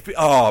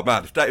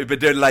Data had been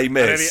doing Les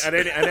Mis. And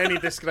then he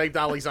described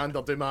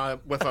Alexander Dumas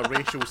with a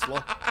racial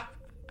slur.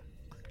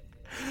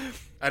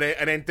 And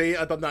then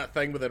Data done that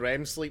thing with the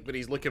REM sleep where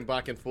he's looking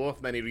back and forth,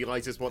 and then he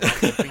realises what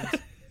that means.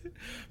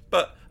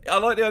 But I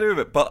like the idea of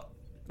it. But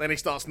then he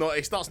starts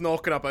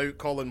knocking about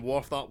calling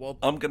Worf that word.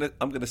 I'm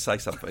gonna say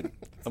something.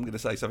 I'm gonna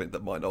say something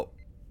that might not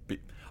be.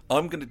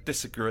 I'm gonna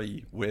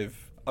disagree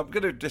with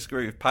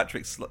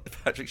Patrick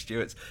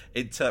Stewart's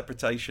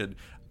interpretation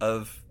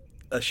of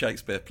a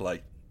Shakespeare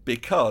play,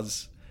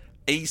 because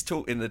he's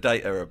talking the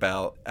Data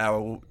about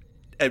how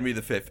Henry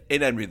V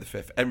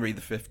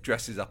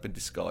dresses up in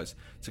disguise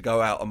to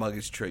go out among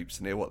his troops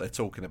and hear what they're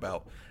talking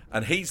about.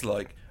 And he's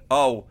like,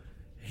 oh,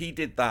 he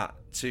did that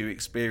to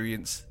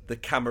experience the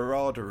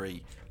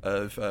camaraderie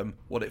of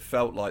what it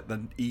felt like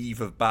the eve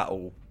of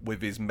battle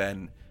with his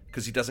men,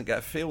 because he doesn't get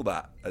to feel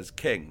that as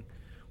king.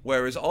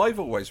 Whereas I've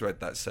always read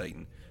that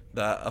scene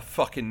that a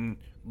fucking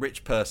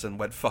rich person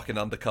went fucking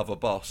undercover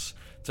boss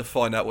to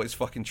find out what his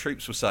fucking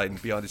troops were saying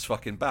behind his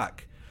fucking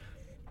back.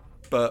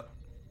 But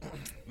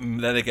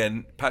then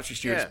again, Patrick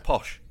Stewart's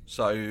posh,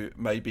 so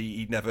maybe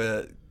he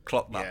never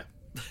clocked that.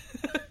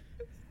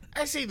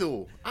 Yeah. Is he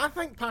though? I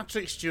think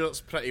Patrick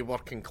Stewart's pretty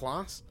working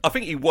class. I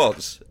think he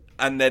was,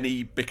 and then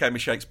he became a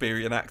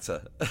Shakespearean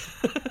actor.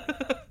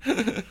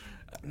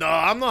 No,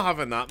 I'm not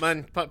having that,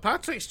 man.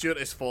 Patrick Stewart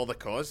is for the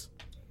cause.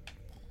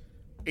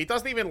 He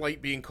doesn't even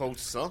like being called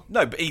sir.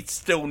 No, but he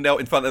still knelt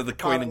in front of the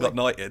Queen and got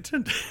knighted.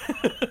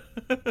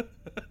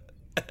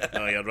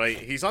 No, you're right.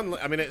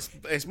 I mean,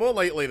 it's more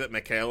likely that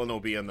McKellen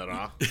will be in the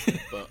Ra.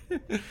 But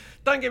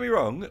don't get me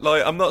wrong.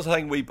 Like, I'm not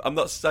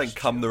saying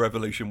come the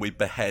revolution we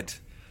behead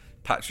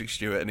Patrick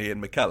Stewart and Ian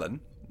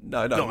McKellen.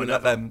 No,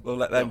 we'll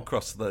let them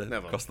cross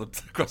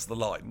the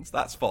lines.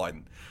 That's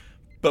fine.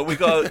 But we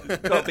got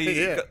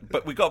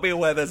to be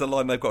aware there's a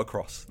line they've got to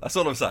cross. That's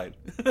all I'm saying.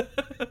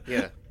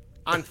 Yeah,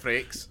 and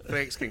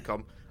Frakes can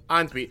come,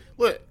 and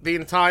look,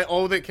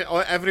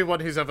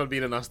 everyone who's ever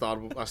been in a Star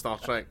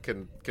Trek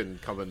can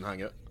come and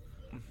hang out.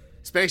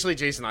 Especially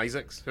Jason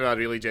Isaacs, who I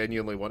really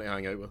genuinely want to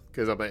hang out with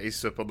because I bet he's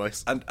super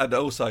nice. And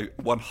also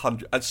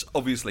 100. It's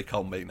obviously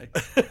Cole Meany.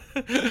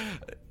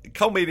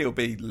 Cole Meany will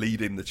be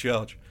leading the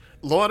charge.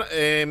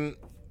 Laura's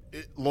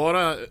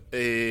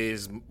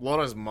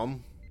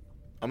mum.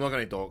 I'm not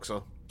going to dox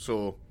her,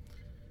 so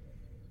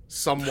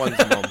someone's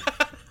mum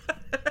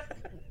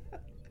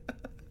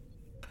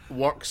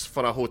works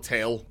for a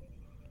hotel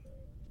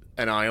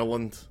in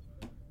Ireland,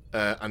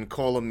 and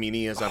Colin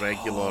Meaney is a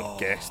regular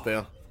guest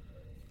there,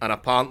 and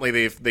apparently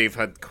they've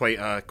had quite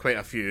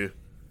a few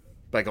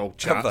big old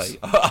chats.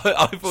 Have they?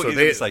 I thought you were going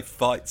to say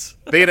fights.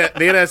 There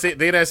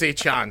is a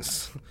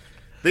chance.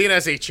 There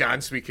is a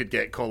chance we could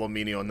get Colin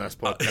Meaney on this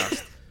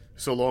podcast.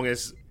 So long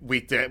as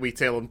we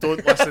tell him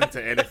don't listen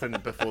to anything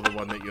before the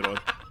one that you're on.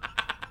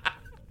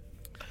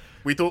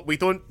 We don't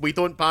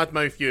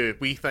badmouth you.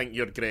 We think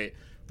you're great.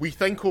 We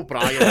think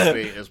O'Brien's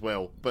great as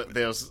well. But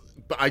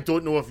I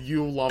don't know if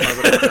you love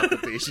our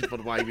interpretation for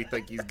why we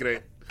think he's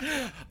great.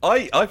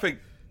 I think.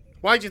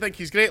 Why do you think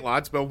he's great,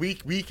 lads? Well, we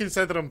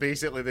consider him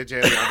basically the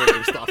Jerry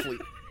Abigail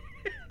Starfleet.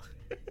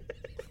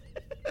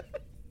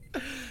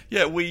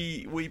 Yeah,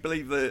 we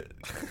believe that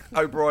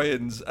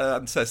O'Brien's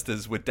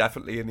ancestors were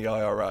definitely in the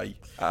IRA,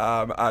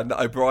 and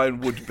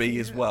O'Brien would be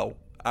as well,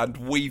 and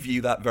we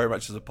view that very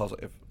much as a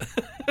positive.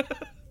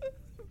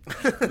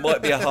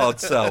 Might be a hard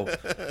sell.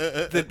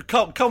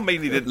 Cole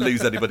Meany didn't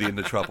lose anybody in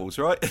the Troubles,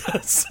 right?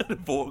 That's an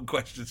important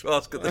question to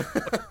ask at them.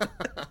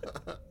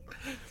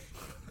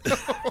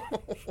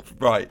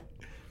 Right.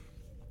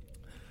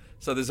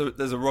 So there's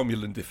a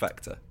Romulan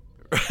defector,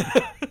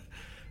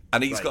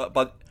 and he's got.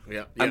 But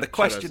and the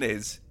question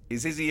is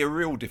he a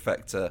real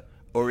defector,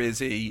 or is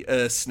he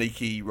a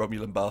sneaky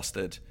Romulan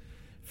bastard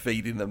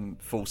feeding them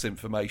false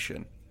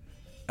information?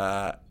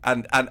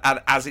 And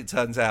as it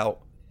turns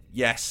out,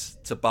 yes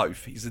to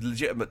both. He's a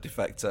legitimate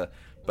defector,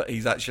 but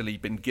he's actually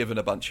been given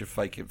a bunch of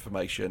fake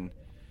information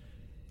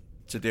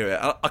to do it.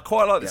 I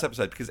quite like this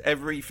episode because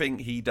everything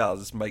he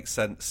does makes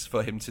sense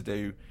for him to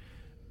do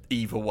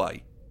either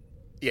way.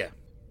 Yeah.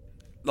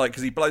 Like,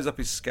 because he blows up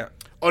his scout.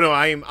 Oh no,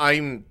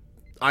 I'm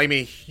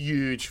a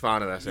huge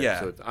fan of this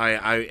episode.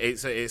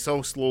 It's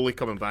all slowly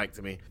coming back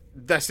to me.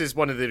 This is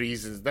one of the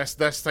reasons.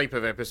 This type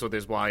of episode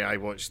is why I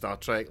watch Star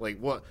Trek. Like,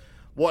 what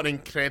an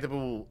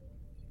incredible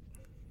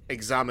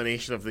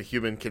examination of the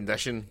human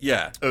condition.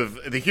 Yeah. Of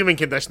the human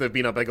condition of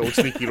being a big old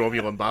sneaky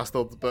Romulan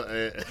bastard, but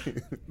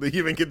the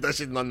human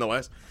condition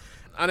nonetheless.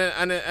 And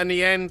in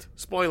the end,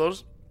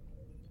 spoilers.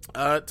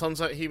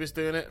 Turns out he was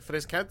doing it for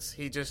his kids.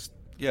 He just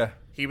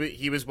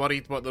he was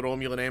worried what the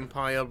Romulan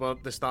Empire,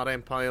 the Star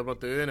Empire were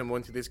doing, and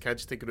wanted his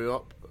kids to grow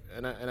up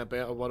in a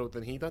better world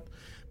than he did.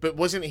 But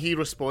wasn't he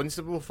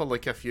responsible for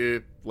like a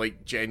few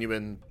like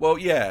genuine? Well,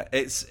 yeah,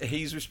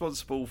 he's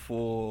responsible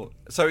for.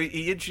 So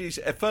he introduced.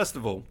 First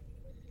of all,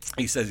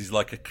 he says he's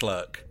like a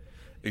clerk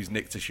who's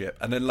nicked a ship,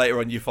 and then later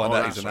on you find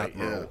out he's an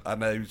admiral,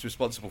 and he's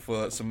responsible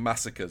for some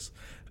massacres.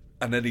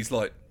 And then he's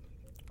like,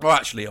 well,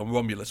 actually, on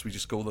Romulus we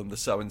just call them the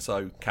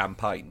so-and-so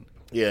campaign.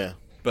 Yeah.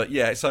 But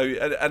yeah, so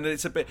and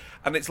it's a bit,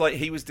 and it's like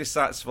he was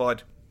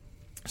dissatisfied.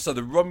 So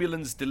the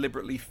Romulans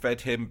deliberately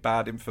fed him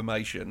bad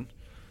information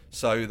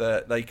so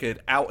that they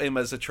could out him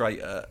as a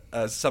traitor,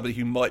 as somebody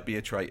who might be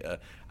a traitor,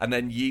 and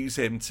then use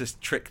him to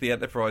trick the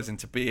Enterprise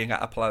into being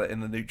at a planet in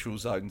the neutral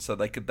zone, so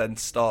they could then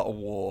start a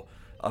war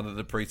under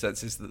the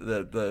pretenses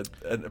that the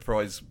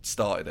Enterprise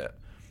started it,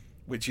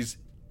 which is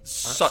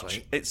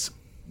it's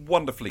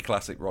wonderfully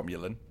classic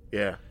Romulan.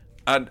 Yeah.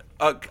 And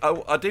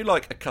I do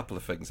like a couple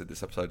of things in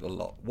this episode a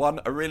lot.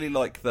 One, I really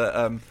like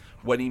that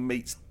when he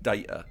meets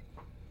Data,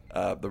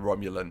 the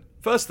Romulan.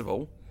 First of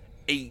all,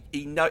 he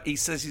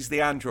says he's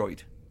the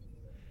android.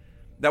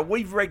 Now,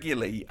 we've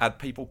regularly had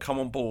people come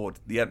on board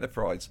the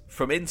Enterprise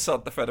from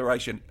inside the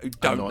Federation who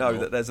don't know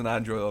that there's an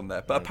android on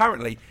there. But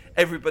apparently,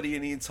 everybody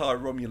in the entire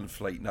Romulan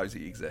fleet knows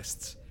he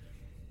exists.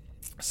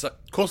 So,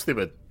 of course they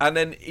would. And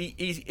then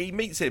he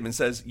meets him and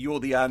says, "You're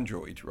the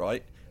android,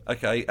 right?"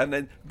 Okay, and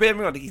then bear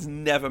in mind he's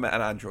never met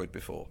an android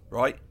before,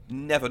 right?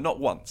 Never, not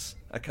once.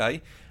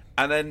 Okay,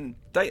 and then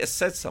Data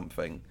says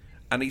something,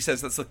 and he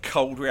says that's the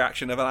cold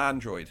reaction of an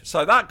android.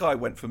 So that guy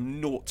went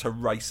from naught to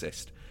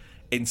racist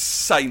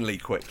insanely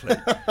quickly.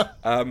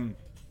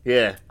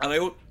 Yeah,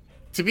 and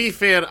to be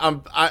fair,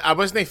 I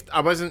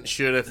wasn't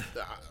sure if.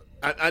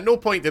 At no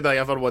point did I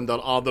ever wonder,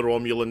 are the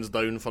Romulans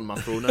down for my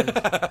pronouns?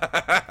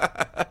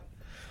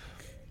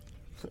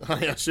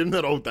 I assume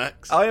they're all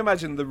dicks. I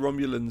imagine the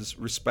Romulans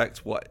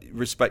respect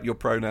your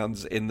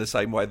pronouns in the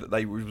same way that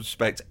they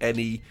respect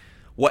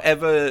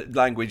whatever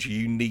language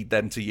you need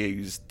them to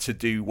use to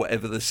do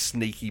whatever the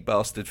sneaky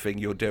bastard thing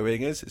you're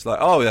doing is. It's like,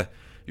 oh yeah,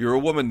 you're a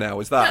woman now.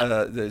 Is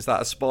that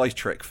a spy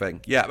trick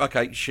thing? Yeah,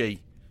 okay,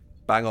 she,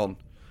 bang on.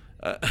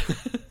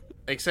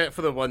 Except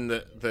for the one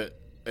that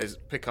is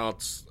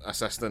Picard's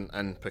assistant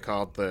and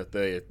Picard,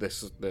 the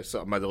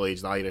sort of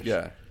middle-aged Irish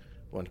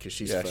one, because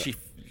she's fit.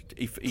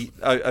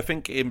 I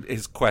think in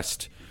his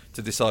quest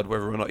to decide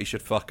whether or not he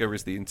should fuck her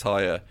is the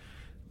entire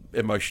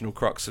emotional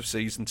crux of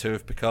season 2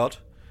 of Picard.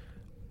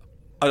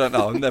 I don't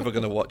know. I'm never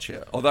going to watch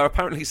it. Although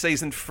apparently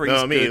season 3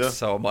 is good,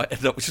 so I might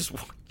end up just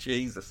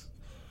Jesus.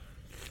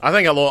 I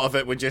think a lot of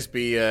it would just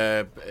be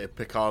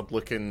Picard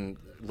looking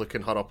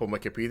her up on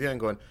Wikipedia and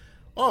going,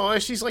 oh,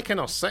 she's like in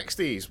her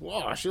 60s.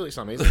 Wow, she looks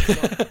amazing.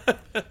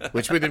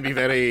 Which wouldn't be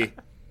very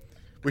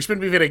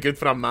good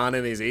for a man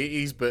in his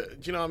 80s,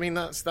 but do you know what I mean?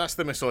 That's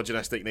the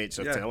misogynistic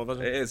nature of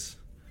television. It is.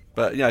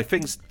 But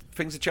things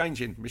are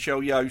changing.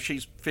 Michelle Yeoh,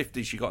 she's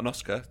 50, she got an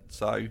Oscar,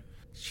 so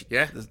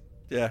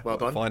well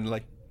done.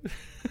 Finally.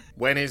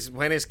 When is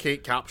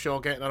Kate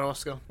Capshaw getting an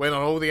Oscar? When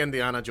are all the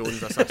Indiana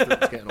Jones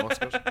assistants getting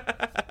Oscars?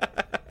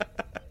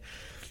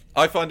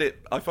 I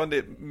find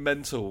it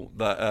mental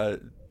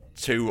that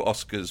 2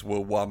 Oscars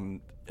were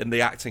won in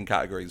the acting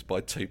categories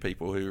by 2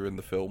 people who were in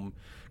the film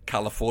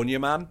California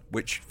Man,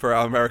 which for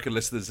our American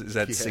listeners is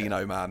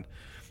Encino Man,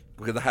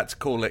 because they had to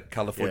call it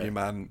California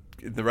Man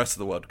in the rest of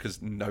the world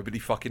because nobody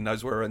fucking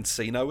knows where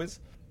Encino is.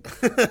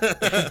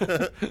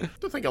 I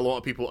don't think a lot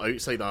of people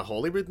outside of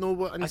Hollywood know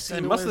what Encino is.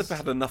 They must have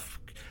had enough.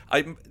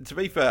 To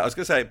be fair, I was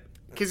going to say,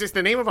 because it's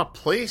the name of a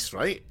place,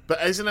 right?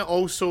 But isn't it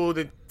also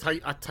a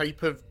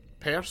type of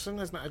person?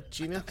 Isn't it a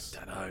genius?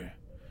 I don't know.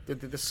 Did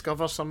they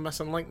discover some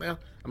missing link there?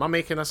 Am I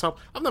making this up?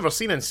 I've never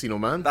seen Encino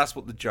Man. That's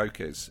what the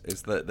joke is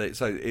that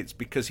so it's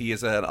because he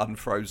is an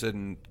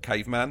unfrozen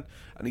caveman,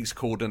 and he's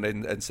called an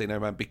Encino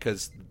Man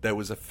because there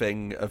was a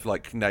thing of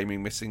like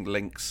naming missing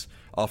links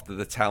after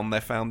the town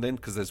they're found in,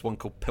 because there's one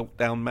called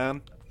Piltdown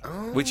Man,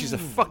 which is a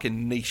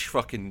fucking niche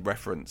fucking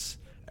reference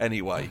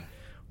anyway.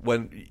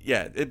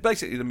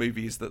 Basically the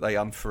movie is that they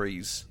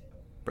unfreeze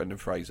Brendan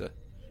Fraser.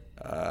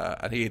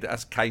 And he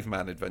has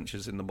caveman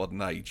adventures in the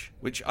modern age,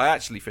 which I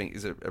actually think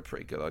is a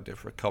pretty good idea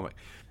for a comic,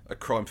 a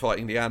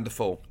crime-fighting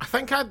Neanderthal. I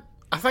think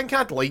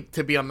I'd like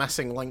to be a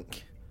missing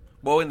link.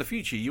 Well, in the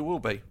future, you will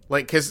be.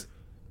 Like, because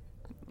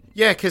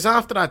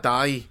after I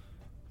die,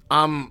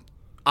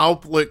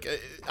 I'll look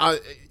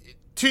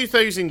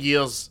 2,000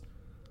 years,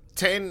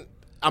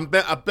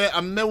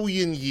 a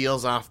million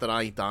years after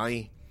I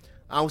die,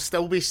 I'll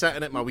still be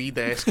sitting at my wee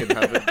desk in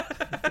heaven.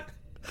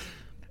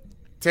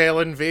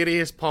 Telling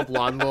various pub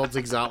landlords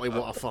exactly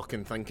what I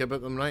fucking think about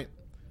them, right?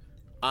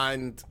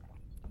 And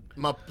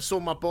my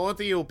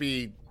body will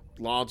be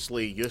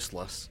largely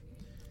useless,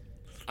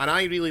 and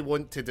I really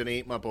want to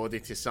donate my body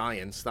to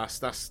science.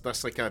 That's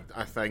like a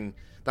thing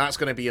that's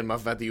going to be in my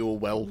video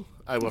will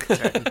hour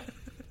 10.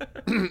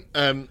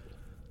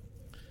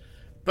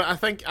 But I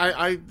think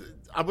I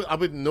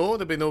wouldn't know.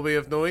 There'd be no way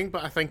of knowing.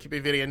 But I think it'd be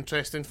very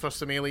interesting for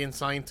some alien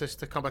scientists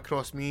to come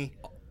across me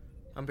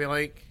and be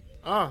like,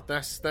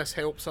 this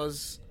helps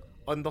us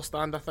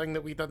understand a thing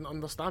that we didn't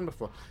understand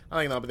before. I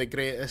think that'd be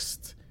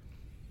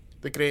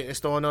the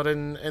greatest honour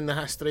in the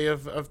history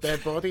of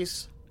dead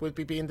bodies, would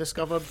be being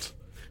discovered.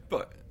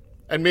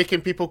 And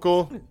making people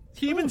go,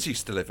 humans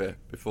used to live here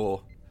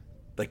before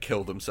they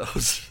killed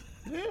themselves.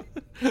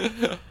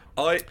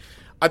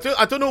 I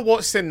don't know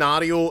what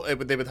scenario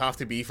they would have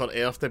to be for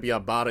Earth to be a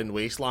barren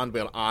wasteland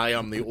where I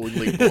am the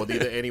only body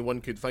that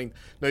anyone could find.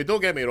 Now,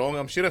 don't get me wrong,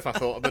 I'm sure if I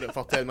thought about it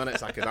for 10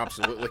 minutes, I could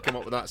absolutely come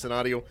up with that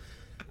scenario.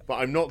 But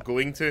I'm not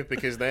going to,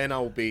 because then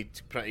I'll be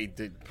pretty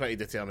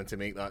determined to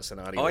make that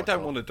scenario. I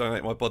don't want to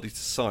donate my body to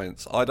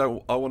science. I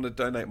want to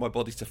donate my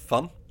body to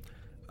fun.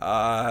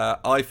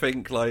 I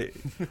think, when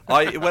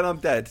I'm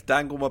dead,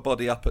 dangle my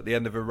body up at the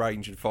end of a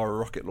range and fire a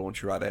rocket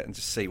launcher at it and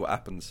just see what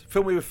happens.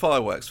 Fill me with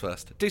fireworks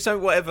first. Do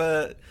something,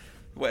 whatever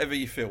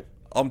you feel.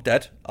 I'm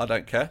dead. I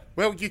don't care.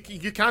 Well, you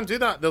can do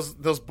that.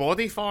 There's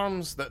body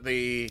farms that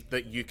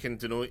you can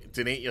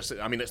donate your.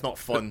 I mean, it's not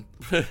fun.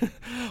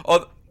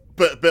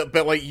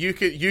 But like you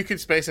could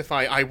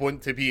specify, I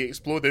want to be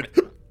exploded,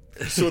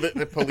 so that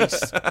the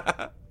police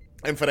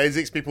and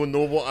forensics people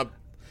know what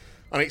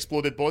an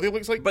exploded body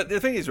looks like. But the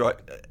thing is, right,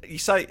 you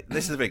say,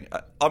 this is the thing,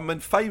 I'm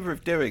in favour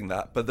of doing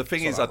that, but the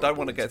thing is, I don't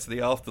want to get to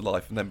the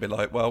afterlife and then be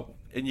like, well,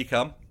 in you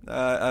come,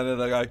 and then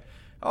they go,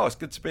 oh, it's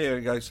good to be here,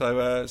 and go,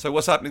 so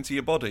what's happening to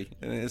your body?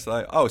 And it's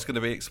like, oh, it's going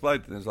to be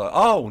exploded, and it's like,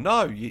 oh,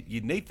 no,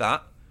 you need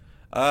that.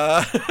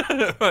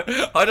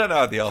 I don't know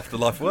how the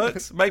afterlife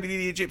works. Maybe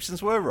the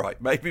Egyptians were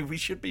right. Maybe we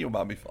should be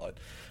mummified.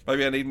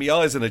 Maybe I need my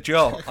eyes in a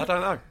jar. I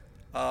don't know.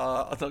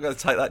 I'm not going to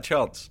take that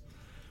chance.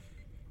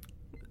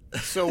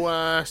 So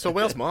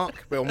where's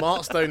Mark? Well,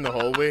 Mark's down the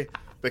hallway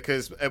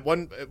because at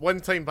one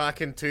time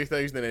back in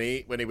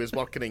 2008 when he was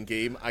working in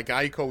game, a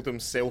guy called him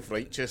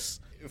self-righteous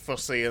for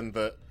saying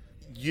that,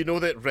 you know,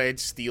 that Red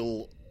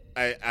Steel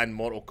and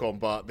Mortal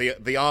Kombat,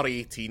 they are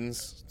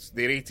 18s.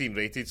 They're 18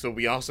 rated, so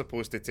we are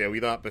supposed to tell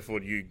you that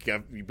before you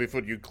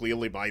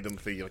clearly buy them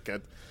for your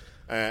kid.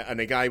 And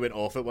the guy went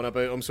off at one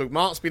about him. So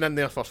Mark's been in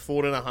there for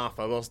 4.5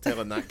 hours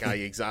telling that guy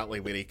exactly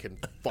where he can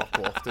fuck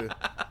off to.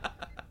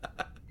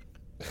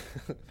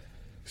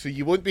 So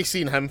you won't be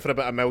seeing him for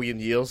about 1 million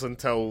years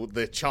until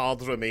the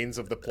charred remains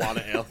of the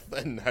planet Earth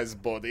and his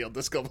body are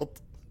discovered.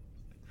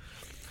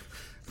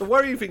 The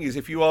worrying thing is,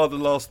 if you are the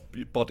last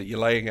body you're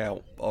laying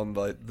out on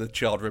the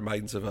charred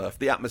remains of Earth,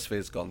 the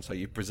atmosphere's gone, so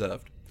you've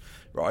preserved,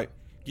 right?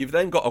 You've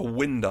then got a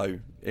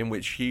window in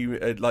which you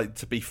like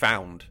to be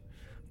found,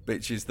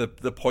 which is the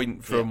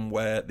point from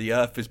where the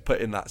Earth is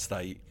put in that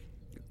state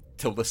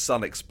till the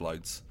sun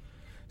explodes.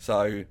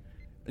 So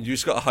you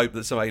just got to hope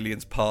that some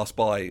aliens pass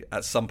by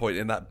at some point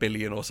in that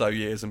billion or so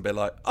years and be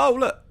like, "Oh,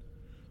 look,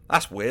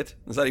 that's weird.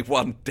 There's only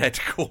one dead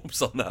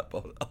corpse on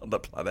the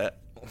planet.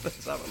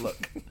 Let's have a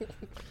look."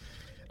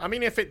 I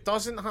mean, if it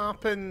doesn't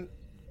happen,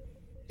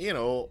 you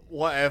know,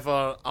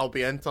 whatever, I'll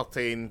be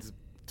entertained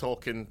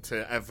talking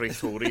to every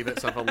Tory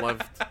that's ever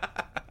lived.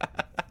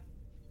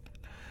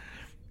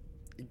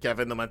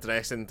 Giving them a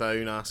dressing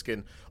down,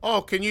 asking,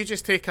 "Oh, can you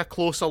just take a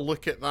closer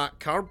look at that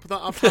curb that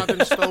I've had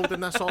installed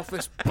in this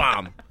office?"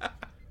 Bam!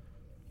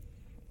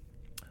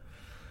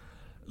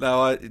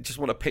 Now, I just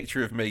want a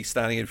picture of me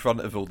standing in front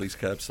of all these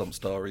curb stomp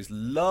stories,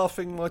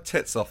 laughing my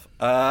tits off.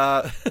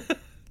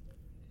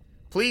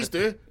 Please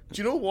do.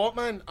 Do you know what,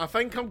 man? I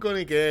think I'm going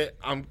to get...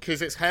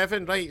 because it's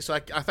heaven, right? So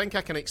I think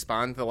I can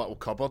expand the little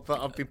cupboard that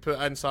I've been put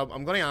in. So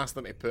I'm going to ask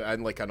them to put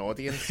in, like, an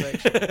audience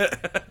section.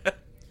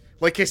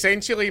 Like,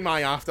 essentially,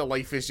 my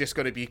afterlife is just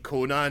going to be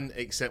Conan,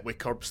 except with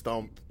curb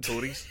stomp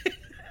Tories.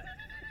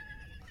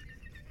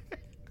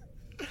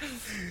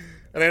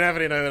 And then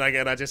every now and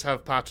again, I just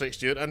have Patrick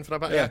Stewart in for a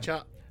bit of a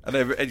chat. And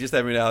just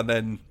every now and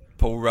then,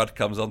 Paul Rudd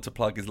comes on to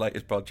plug his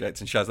latest project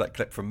and shows that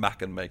clip from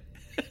Mac and Me.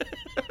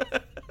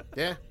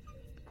 Yeah.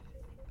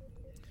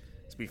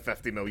 It's been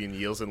 50 million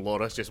years and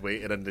Laura's just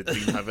waiting in the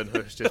dream heaven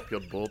house, just pure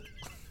bored.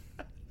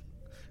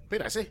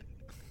 Where is he?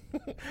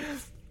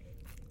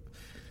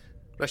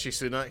 Rishi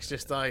Sunak's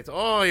just died.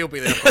 Oh, he'll be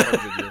there for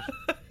 100 years.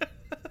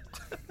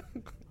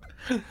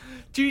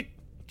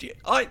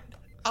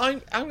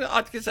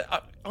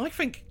 I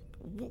think,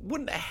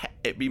 wouldn't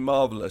it be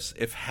marvellous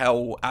if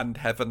hell and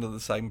heaven are the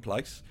same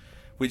place?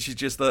 Which is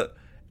just that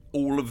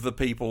all of the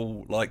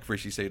people like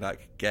Rishi Sunak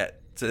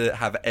get to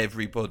have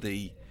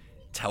everybody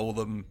tell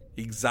them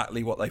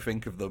exactly what they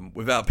think of them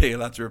without being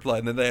allowed to reply,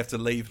 and then they have to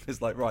leave.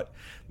 It's like, right,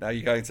 now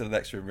you're going to the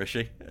next room,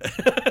 Rishi.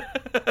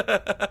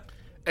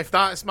 If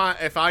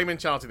I'm in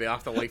charge of the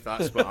afterlife,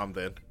 that's what I'm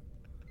doing.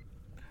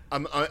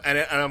 I'm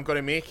going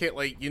to make it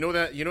like, you know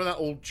that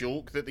old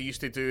joke that they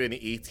used to do in the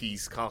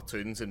 80s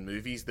cartoons and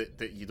movies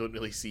that you don't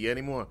really see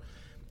anymore,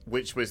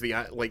 which was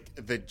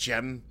the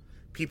gym.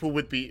 People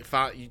would be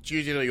fat,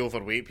 usually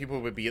overweight.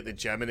 People would be at the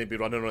gym and they'd be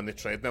running on the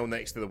treadmill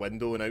next to the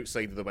window, and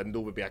outside of the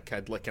window would be a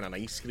kid licking an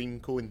ice cream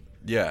cone.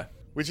 Yeah,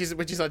 which is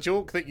a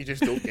joke that you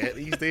just don't get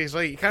these days,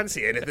 right? You can't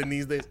see anything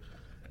these days.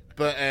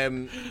 But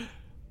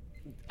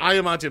I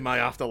imagine my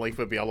afterlife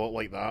would be a lot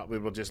like that. We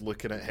were just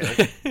looking at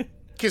hell.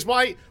 Because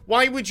why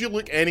would you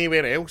look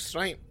anywhere else,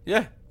 right?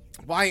 Yeah.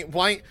 Why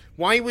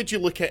would you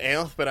look at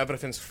Earth where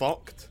everything's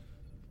fucked?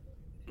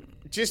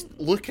 Just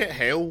look at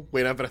hell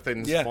where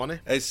everything's funny.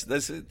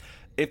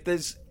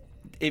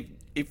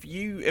 If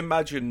you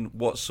imagine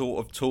what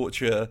sort of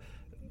torture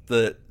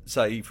that,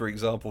 say, for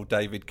example,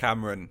 David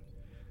Cameron's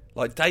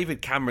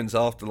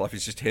afterlife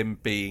is just him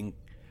being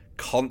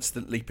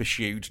constantly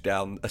pursued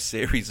down a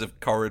series of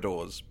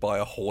corridors by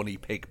a horny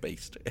pig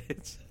beast.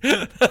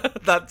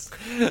 That's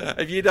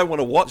if you don't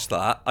want to watch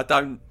that, I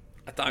don't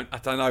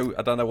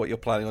know what you're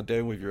planning on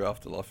doing with your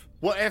afterlife.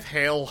 What if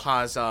hell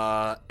has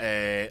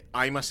a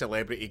I'm a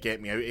celebrity,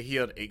 get me out of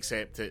here,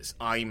 except it's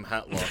I'm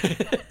Hitler.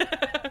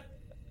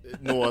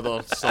 No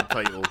other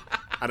subtitle.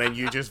 And then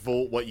you just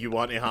vote what you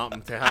want to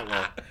happen to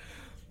Hitler.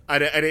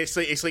 And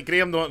it's like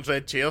Graham Norton's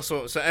Red Chair,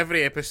 so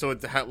every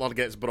episode Hitler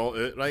gets brought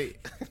out, right?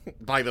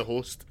 By the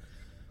host.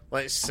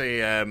 Let's say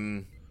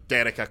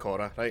Derek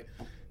Acora, right?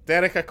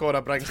 Derek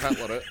Acora brings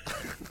Hitler out.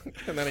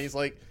 And then he's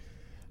like,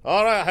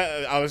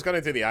 alright, I was going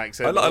to do the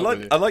accent. I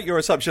like your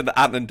assumption that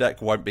Ant and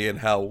Dec won't be in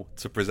hell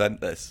to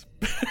present this.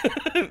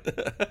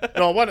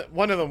 No,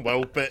 one of them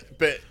will, but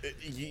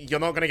you're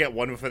not going to get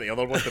one without the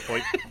other. What's the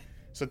point?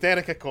 So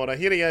Derek Acora,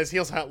 here he is,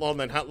 here's Hitler, and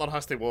then Hitler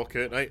has to walk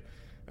out, right?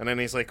 And then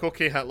he's like,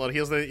 okay, Hitler,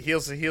 here's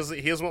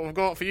what we've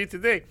got for you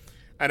today.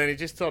 And then he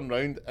just turned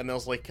round, and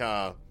there's like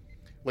a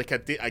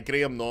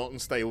Graham Norton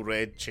style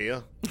red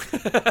chair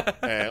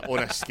on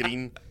a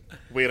screen,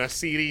 where a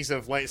series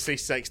of, let's say,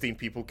 16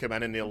 people come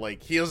in and they're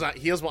like, here's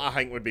what I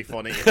think would be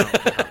funny to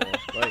Hitler.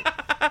 Right?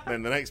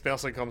 Then the next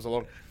person comes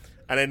along,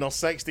 and then there's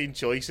 16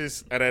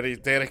 choices, and then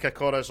Derek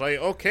Acorah's right,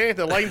 okay,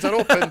 the lines are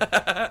open.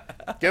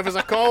 Give us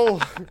a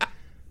call.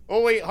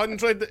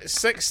 0800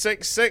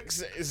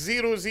 666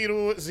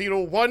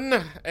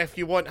 0001 if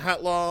you want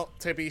Hitler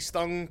to be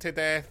stung to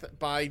death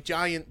by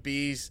giant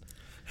bees.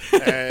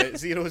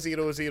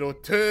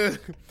 0002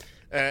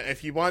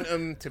 if you want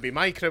him to be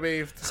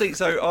microwaved. See,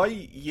 so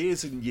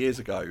years and years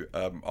ago,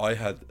 I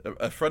had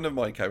a friend of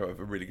mine came up with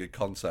a really good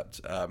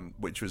concept,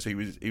 which was he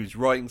was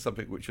writing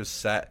something which was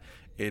set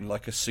in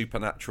like a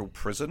supernatural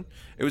prison.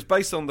 It was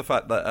based on the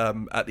fact that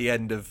at the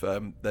end of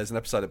there's an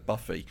episode of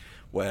Buffy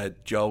where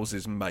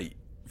Giles' mate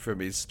from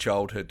his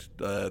childhood,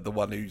 the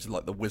one who's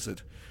like the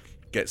wizard,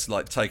 gets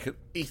like taken.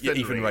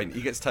 Ethan Rain.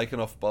 He gets taken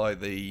off by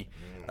the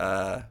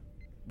what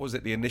was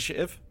it? The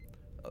Initiative.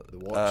 The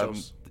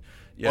Watchers.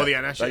 Yeah, the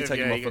Initiative. They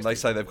take him off and they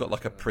say they've got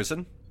like a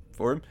prison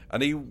for him.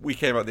 And we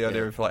came up with the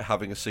idea of like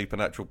having a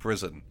supernatural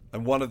prison.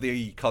 And one of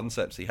the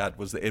concepts he had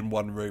was that in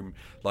one room,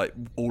 like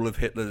all of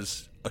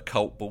Hitler's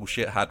occult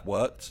bullshit had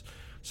worked.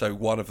 So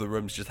one of the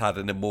rooms just had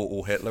an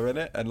immortal Hitler in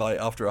it, and like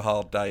after a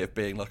hard day of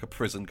being like a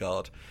prison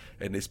guard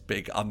in this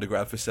big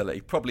underground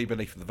facility, probably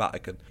beneath the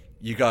Vatican,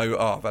 you go,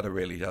 oh, I've had a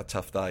really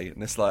tough day,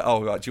 and it's like,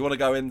 oh right, do you want to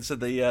go into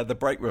the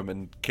break room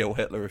and kill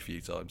Hitler a few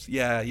times?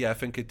 Yeah, I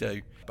think I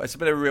do, but it's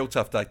been a real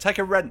tough day. Take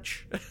a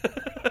wrench.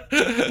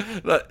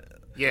 Like,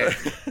 yeah.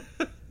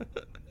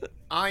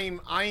 I'm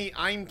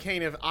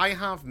kind of, I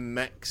have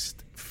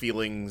mixed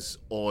feelings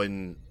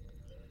on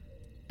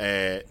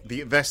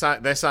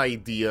this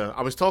idea.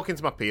 I was talking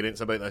to my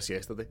parents about this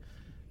yesterday,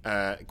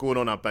 going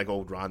on a big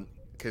old rant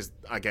because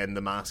again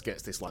the mask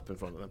gets to slip in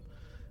front of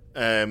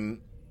them,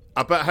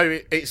 about how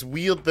it's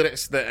weird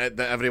that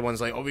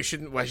everyone's like, oh, we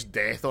shouldn't wish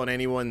death on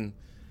anyone,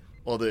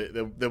 or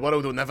the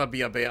world will never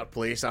be a better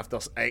place after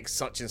X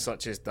such and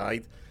such has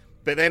died.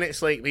 But then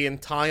it's like the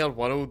entire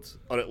world,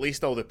 or at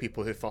least all the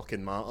people who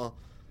fucking matter,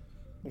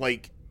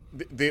 like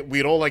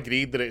we're all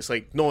agreed that it's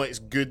like, no, it's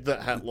good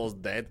that Hitler's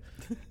dead.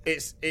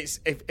 It's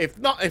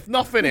if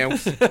nothing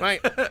else, right?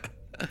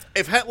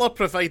 If Hitler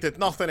provided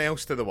nothing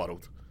else to the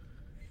world,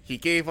 he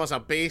gave us a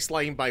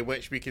baseline by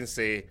which we can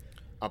say,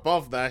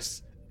 above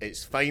this,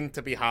 it's fine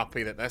to be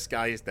happy that this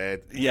guy is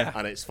dead. Yeah.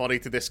 And it's funny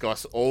to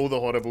discuss all the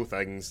horrible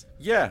things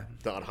that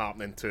are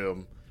happening to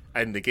him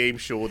in the game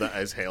show that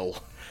is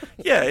hell.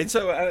 Yeah, and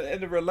so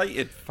in a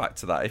related fact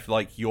to that, if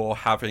like you're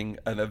having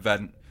an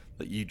event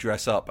that you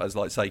dress up as,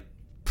 like, say,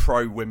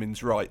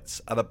 pro-women's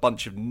rights, and a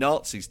bunch of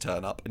Nazis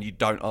turn up and you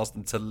don't ask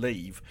them to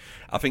leave,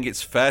 I think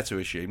it's fair to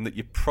assume that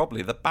you're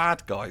probably the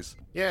bad guys.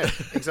 Yeah,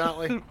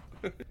 exactly.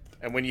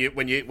 And when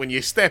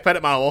you step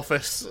into my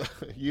office,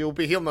 you'll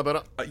be hearing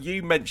about it.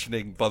 You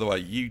mentioning, by the way,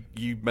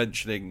 you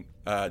mentioning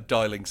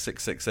dialing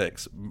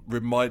 666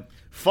 remind.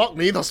 Fuck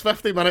me, there's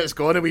 50 minutes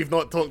gone and we've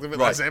not talked about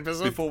this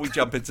episode. Before we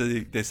jump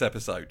into this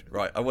episode,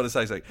 right, I want to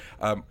say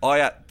something. I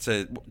had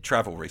to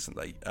travel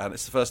recently, and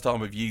it's the first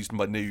time I've used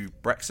my new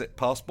Brexit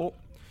passport.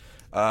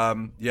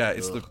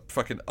 It's the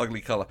fucking ugly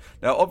colour.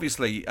 Now,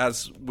 obviously,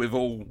 as with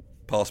all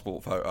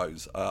passport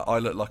photos, I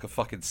look like a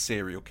fucking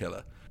serial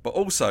killer. But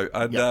also,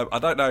 and I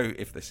don't know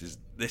if this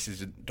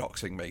isn't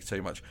doxing me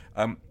too much.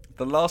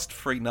 The last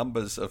three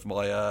numbers of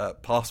my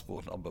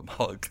passport number,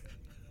 Mark,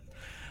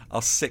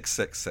 are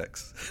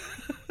 666.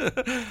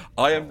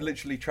 I am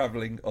literally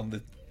travelling on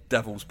the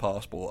devil's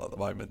passport at the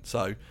moment.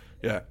 So,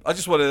 yeah, I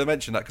just wanted to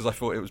mention that because I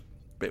thought it was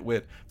a bit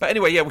weird. But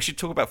anyway, yeah, we should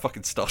talk about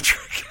fucking Star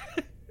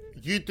Trek.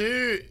 You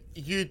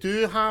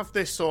do have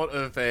this sort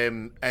of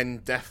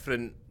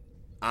indifferent,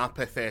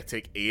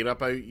 apathetic air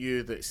about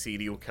you that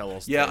serial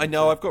killers. Yeah, I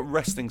know. I've got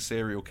resting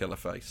serial killer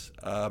face.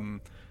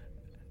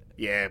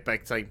 Yeah,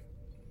 big time.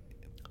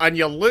 And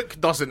your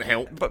look doesn't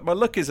help. But my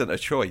look isn't a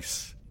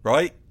choice,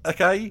 right?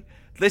 Okay,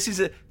 this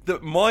is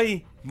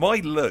my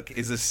look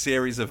is a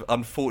series of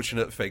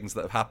unfortunate things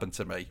that have happened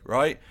to me.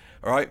 Right,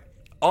 all right.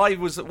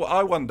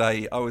 One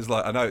day I was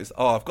like, I noticed,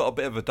 I've got a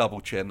bit of a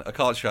double chin. I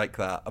can't shake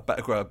that. I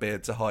better grow a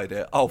beard to hide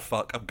it. Oh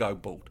fuck, I'm going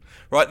bald.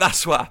 Right,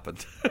 that's what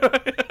happened.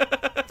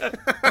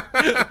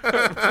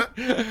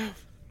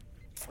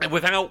 And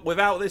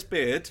without this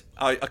beard,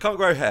 I can't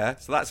grow hair,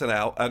 so that's an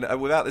out.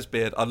 And without this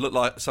beard, I look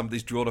like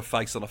somebody's drawn a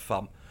face on a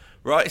thumb.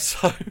 Right,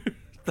 so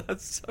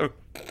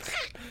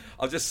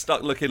I'm just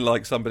stuck looking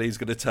like somebody's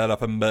going to turn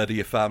up and murder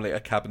your family at a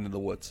cabin in the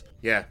woods.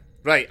 Yeah.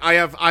 Right,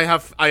 I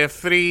have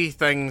three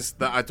things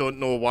that I don't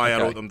know why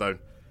I wrote them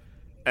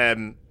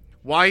down.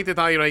 Why did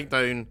I write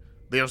down,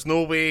 there's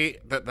no way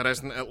that there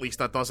isn't at least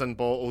a dozen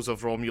bottles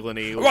of Romulan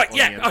ale? Right,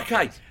 yeah,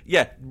 okay.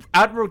 Yeah,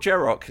 Admiral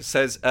Jerok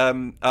says,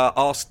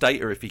 ask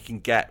Data if he can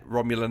get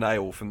Romulan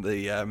ale from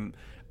the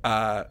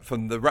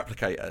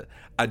replicator.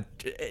 And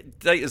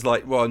Data's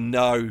like, well,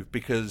 no,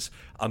 because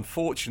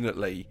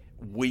unfortunately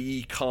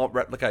we can't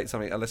replicate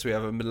something unless we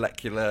have a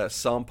molecular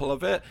sample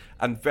of it,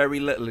 and very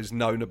little is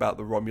known about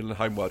the Romulan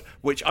homeworld,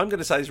 which I'm going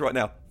to say is right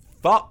now,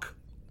 fuck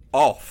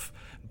off.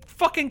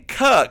 Fucking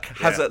Kirk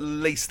has at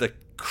least a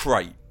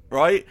crate,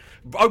 right?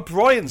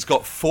 O'Brien's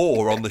got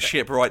 4 on the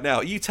ship right now.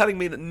 Are you telling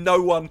me that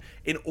no one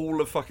in all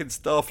of fucking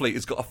Starfleet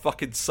has got a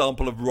fucking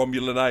sample of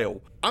Romulan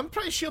ale? I'm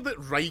pretty sure that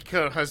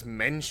Riker has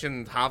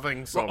mentioned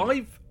having some Well,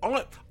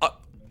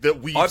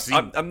 that we've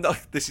seen. I'm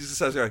not, this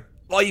is a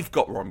I've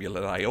got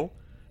Romulan ale.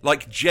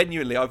 Like,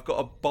 genuinely, I've got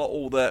a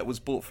bottle that was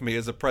bought for me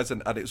as a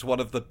present, and it's one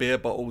of the beer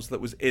bottles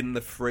that was in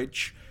the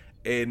fridge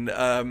in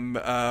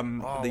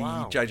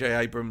wow. J.J.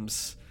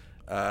 Abrams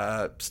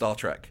Star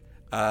Trek.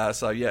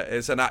 So, yeah,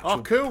 it's an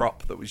actual cool.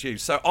 prop that was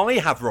used. So, I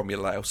have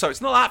Romulan ale, so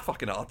it's not that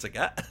fucking hard to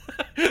get.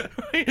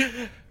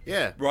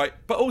 Yeah. Right,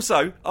 but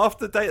also,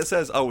 after Data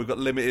says, we've got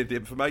limited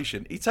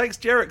information, he takes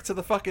Jarek to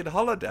the fucking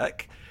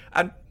holodeck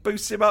and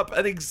boosts him up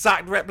an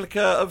exact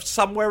replica of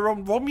somewhere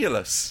on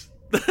Romulus.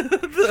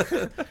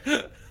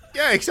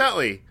 Yeah,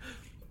 exactly.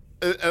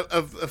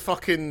 A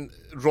fucking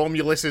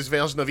Romulus's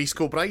version of East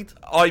Bride.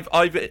 I've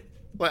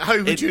Like,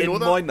 how would you know in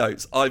that? my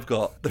notes, I've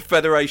got the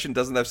Federation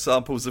doesn't have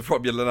samples of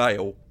Romulan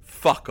ale.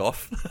 Fuck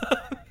off.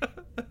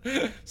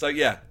 So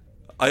yeah,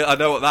 I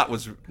know what that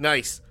was.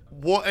 Nice.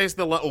 What is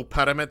the little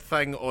pyramid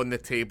thing on the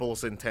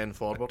tables in 10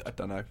 Forward? I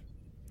don't know.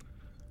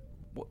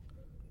 What?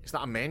 Is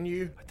that a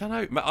menu? I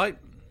don't know.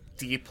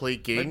 Do you play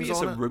games Maybe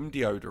it's on a it? room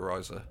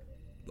deodorizer.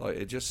 Like,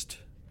 it just...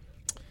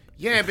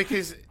 Yeah,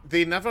 because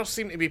they never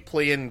seem to be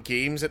playing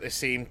games at the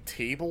same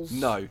tables.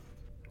 No.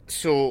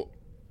 So,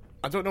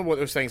 I don't know what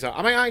those things are.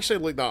 I might actually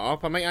look that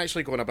up. I might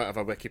actually go on a bit of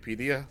a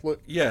Wikipedia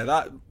look. Yeah,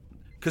 that...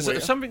 Because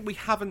Later. something we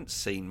haven't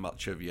seen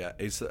much of yet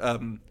is...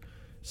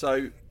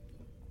 So...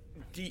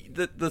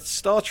 The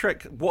Star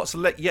Trek, what's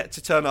yet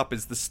to turn up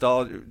is the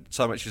Star...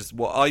 So much as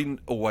what I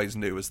always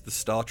knew as the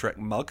Star Trek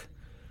mug.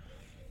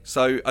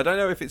 So, I don't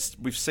know if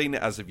we've seen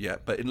it as of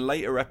yet, but in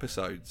later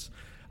episodes...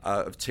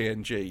 of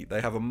TNG,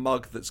 they have a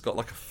mug that's got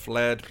like a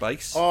flared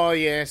base. Oh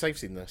yes, I've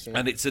seen this. Yeah.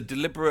 And it's a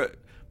deliberate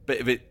bit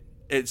of it.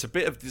 It's a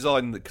bit of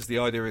design because the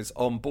idea is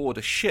on board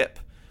a ship,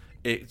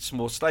 it's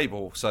more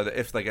stable, so that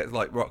if they get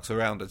like rocks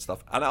around and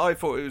stuff. And I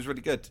thought it was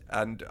really good,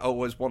 and I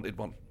always wanted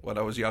one when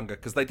I was younger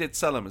because they did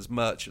sell them as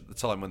merch at the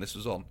time when this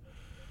was on.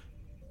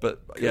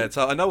 But cool. Yeah,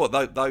 so I know what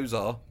those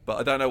are, but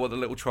I don't know what the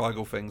little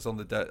triangle things on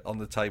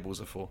the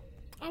tables are for.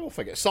 I will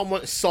figure.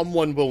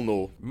 Someone will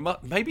know.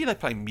 Maybe they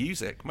play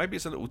music. Maybe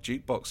it's a little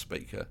jukebox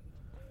speaker.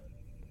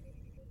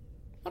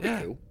 That'd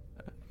be cool.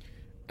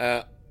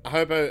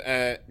 How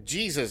about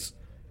Jesus?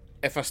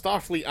 If a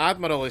Starfleet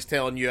admiral is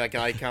telling you a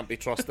guy can't be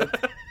trusted,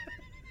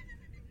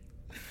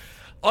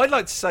 I'd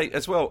like to say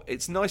as well.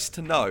 It's nice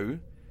to know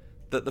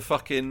that the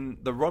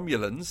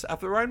Romulans have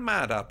their own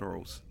mad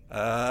admirals.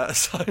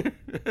 So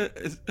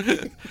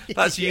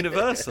that's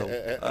universal.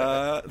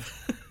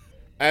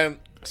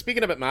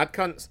 Speaking about mad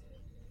cunts.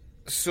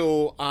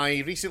 So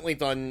I recently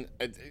done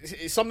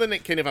it's something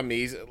that kind of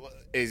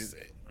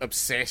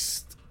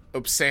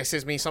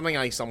obsesses me. Something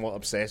I somewhat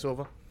obsess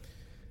over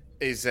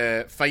is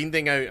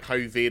finding out how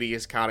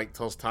various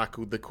characters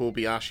tackled the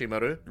Kobayashi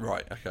Maru.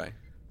 Right. Okay.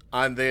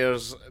 And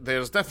there's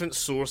different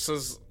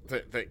sources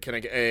that kind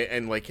of get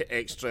in like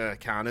extra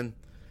canon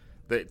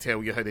that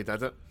tell you how they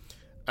did it.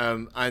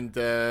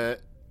 And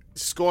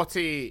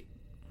Scotty,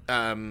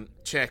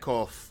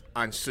 Chekhov,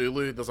 and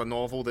Sulu. There's a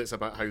novel that's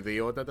about how they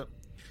all did it.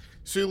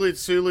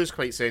 Sulu's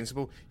quite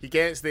sensible. He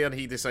gets there and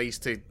he decides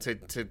to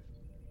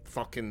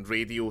fucking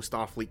radio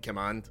Starfleet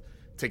Command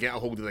to get a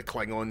hold of the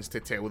Klingons to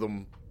tell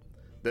them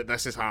that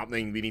this is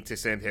happening, we need to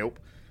send help.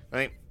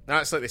 Right?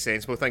 That's like the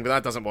sensible thing, but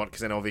that doesn't work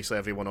because then obviously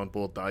everyone on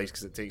board dies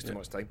because it takes too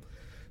much time.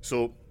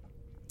 So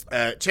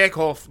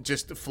Chekhov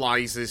just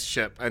flies his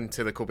ship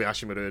into the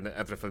Kobayashi Maru and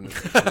everything.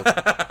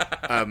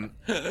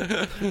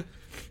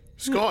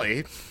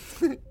 Scotty.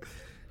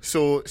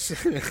 So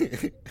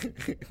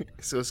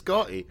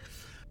Scotty.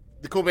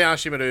 The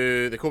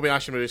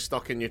Kobayashi Maru is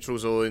stuck in neutral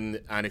zone,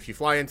 and if you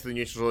fly into the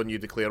neutral zone, you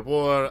declare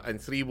war,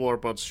 and 3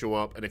 warbirds show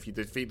up, and if you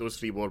defeat those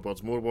 3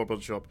 warbirds, more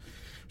warbirds show up.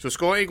 So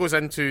Scotty goes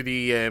into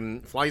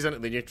flies into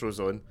the neutral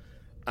zone,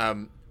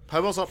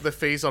 powers up the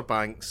phaser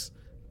banks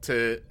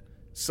to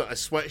sort of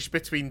switch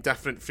between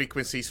different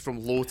frequencies from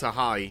low to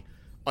high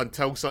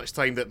until such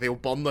time that they'll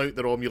burn out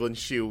the Romulan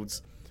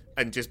shields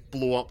and just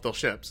blow up their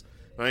ships.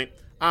 Right?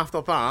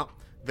 After that,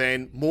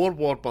 then more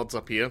warbirds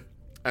appear,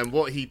 and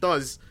what he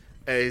does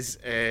is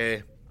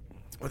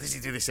what does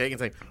he do the second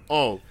time?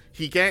 The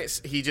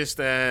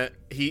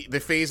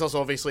phasers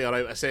obviously are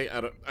out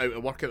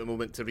of work at the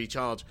moment to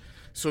recharge,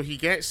 so he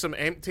gets some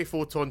empty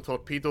photon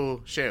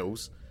torpedo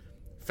shells,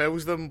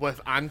 fills them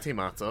with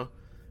antimatter,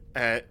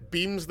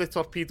 beams the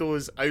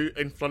torpedoes out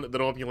in front of the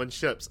Romulan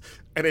ships,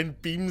 and then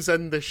beams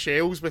in the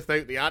shells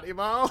without the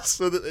antimatter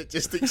so that it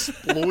just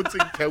explodes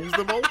and kills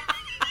them all.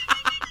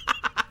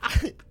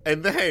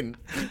 And then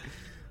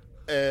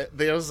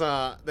there's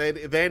a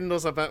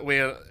bit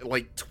where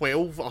like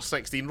 12 or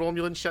 16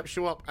 Romulan ships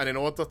show up, and in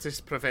order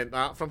to prevent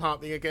that from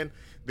happening again,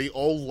 they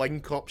all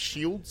link up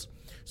shields.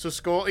 So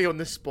Scotty on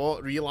the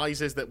spot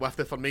realises that with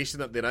the formation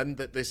that they're in,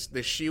 that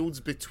the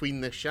shields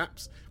between the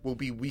ships will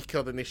be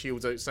weaker than the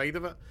shields outside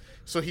of it.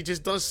 So he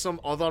just does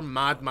some other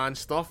madman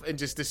stuff and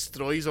just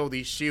destroys all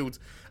these shields.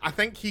 I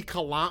think he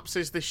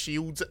collapses the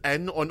shields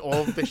in on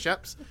all of the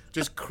ships,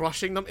 just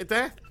crushing them to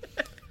death.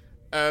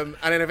 And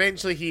then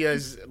eventually he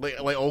is, like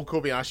all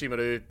Kobayashi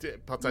Maru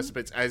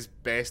participants, is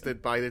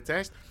bested by the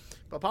test.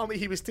 But apparently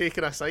he was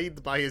taken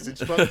aside by his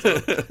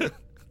instructor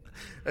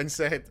and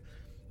said,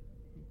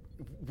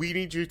 "We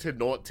need you to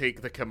not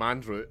take the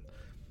command route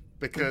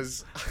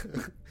because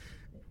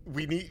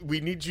we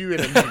need you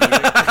in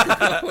engineering.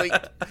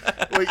 like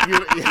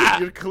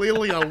you're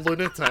clearly a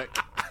lunatic."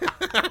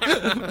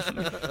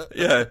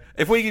 Yeah,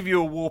 if we give you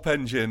a warp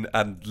engine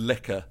and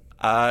liquor,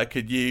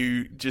 could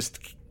you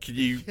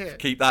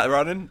keep that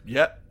running?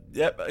 Yep.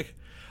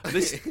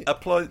 This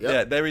applies. Yep.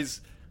 Yeah, there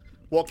is.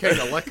 What kind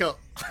of liquor?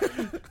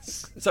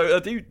 So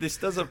this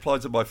does apply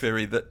to my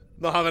theory that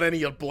not having any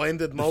of your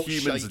blended malt.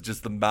 Humans are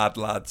just the mad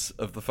lads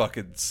of the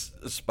fucking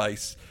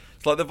space.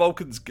 It's like the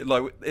Vulcans,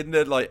 like in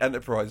the like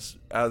Enterprise.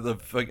 I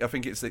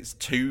think it's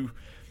two.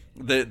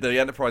 The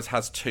Enterprise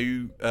has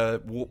two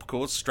warp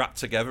cores strapped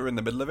together in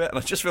the middle of it, and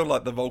I just feel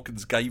like the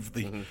Vulcans gave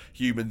the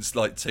humans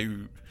like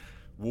two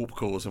warp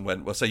cores and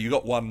went, well, so you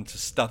got one to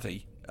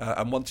study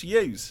and one to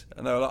use,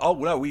 and they were like, oh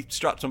no, we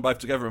strapped them both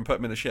together and put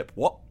them in a ship.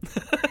 What?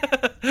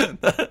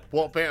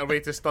 What better way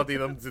to study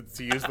them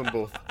to use them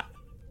both?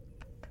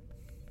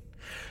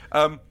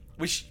 I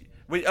was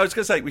going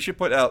to say, we should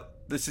point out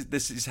this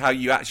is how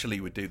you actually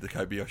would do the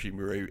Kobayashi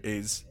Maru,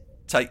 is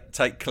take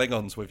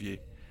Klingons with you,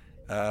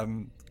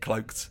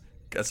 cloaked,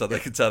 so they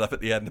can turn up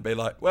at the end and be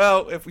like,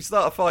 well, if we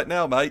start a fight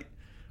now, mate,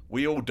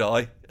 we all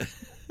die.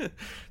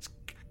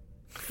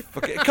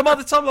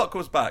 Commander Tumlock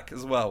was back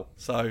as well,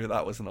 so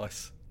that was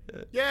nice.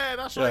 Yeah,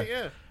 that's right,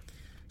 yeah.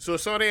 So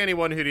sorry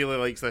anyone who really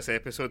likes this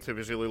episode, who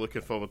was really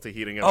looking forward to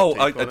hearing our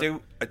take on it.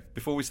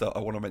 Before we start, I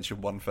want to mention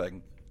one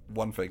thing,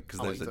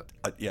 because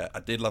I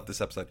did love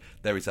this episode.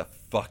 There is a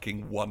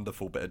fucking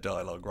wonderful bit of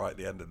dialogue right at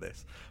the end of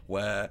this,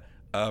 where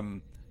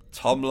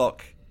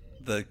Tumlock,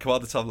 the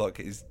Commander Tumlock,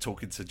 is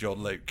talking to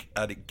John Luke,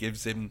 and it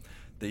gives him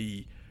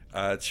the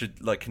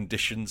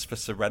conditions for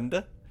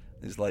surrender.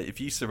 It's like,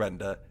 if you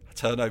surrender,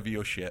 turn over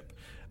your ship,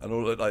 and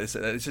all like this.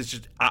 It's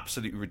just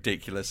absolutely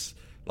ridiculous.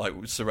 Like,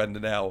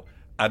 surrender now.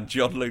 And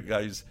John Luke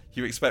goes,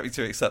 you expect me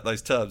to accept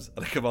those terms?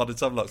 And the Commander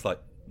Tumlock's like,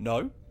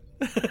 no.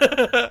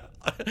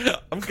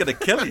 I'm going to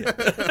kill you.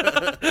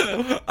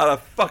 And I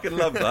fucking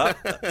love that.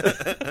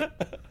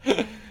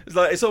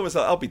 It's almost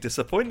like, I'll be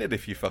disappointed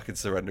if you fucking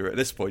surrender at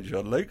this point,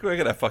 John Luke. We're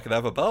going to fucking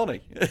have a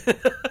Barney.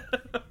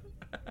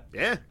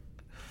 Yeah.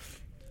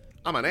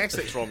 I'm an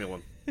Essex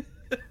Romulan.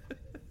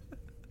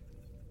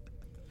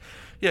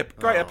 Yeah,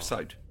 great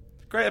episode.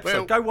 Great episode.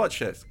 Well, go watch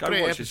this. Go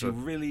watch this. Episode.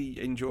 You'll really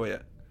enjoy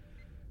it.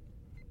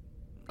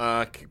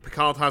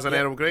 Picard has an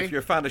Earl Grey. If you're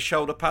a fan of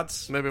shoulder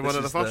pads, maybe one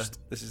of the first.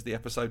 This is the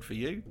episode for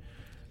you.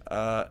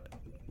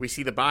 We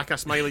see the back of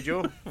Smiley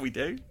Joe. We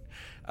do.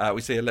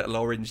 We see a little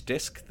orange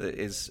disc that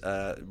is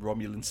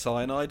Romulan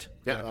cyanide.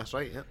 Yeah, that's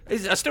right. Yeah.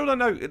 I still don't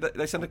know.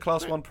 They send a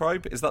Class 1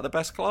 probe. Is that the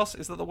best class?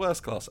 Is that the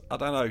worst class? I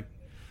don't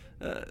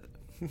know.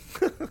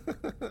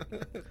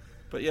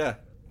 But yeah.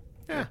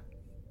 Yeah.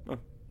 Oh.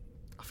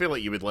 I feel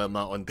like you would learn that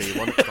on day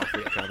one at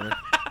Starfleet Academy.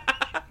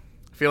 I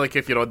feel like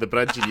if you're on the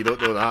bridge and you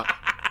don't know that,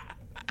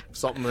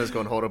 something has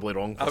gone horribly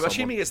wrong for I'm someone.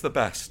 assuming it's the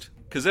best,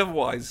 because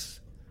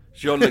otherwise,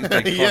 Jean-Luc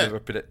being kind of a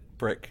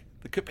brick.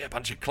 There could be a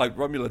bunch of cloaked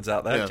Romulans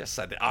out there just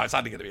saying, it's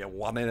only going to be a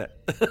one in it.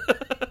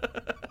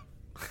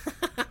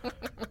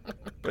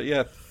 But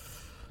yeah.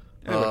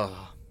 Anyway,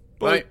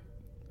 right.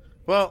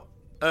 Well,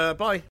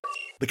 bye.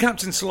 The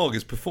Captain's Slog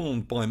is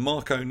performed by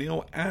Mark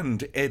O'Neill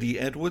and Eddie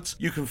Edwards.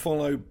 You can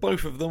follow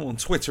both of them on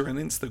Twitter and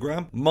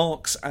Instagram.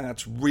 Mark's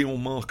at Real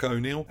Mark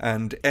O'Neill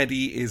and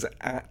Eddie is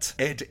at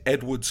Ed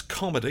Edwards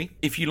Comedy.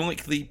 If you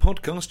like the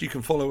podcast, you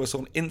can follow us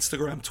on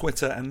Instagram,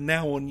 Twitter and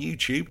now on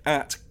YouTube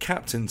at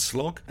Captain's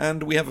Slog.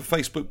 And we have a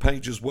Facebook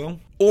page as well.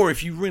 Or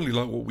if you really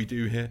like what we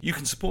do here, you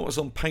can support us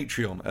on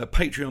Patreon at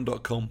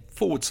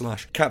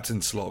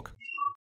patreon.com/Captain's Slog.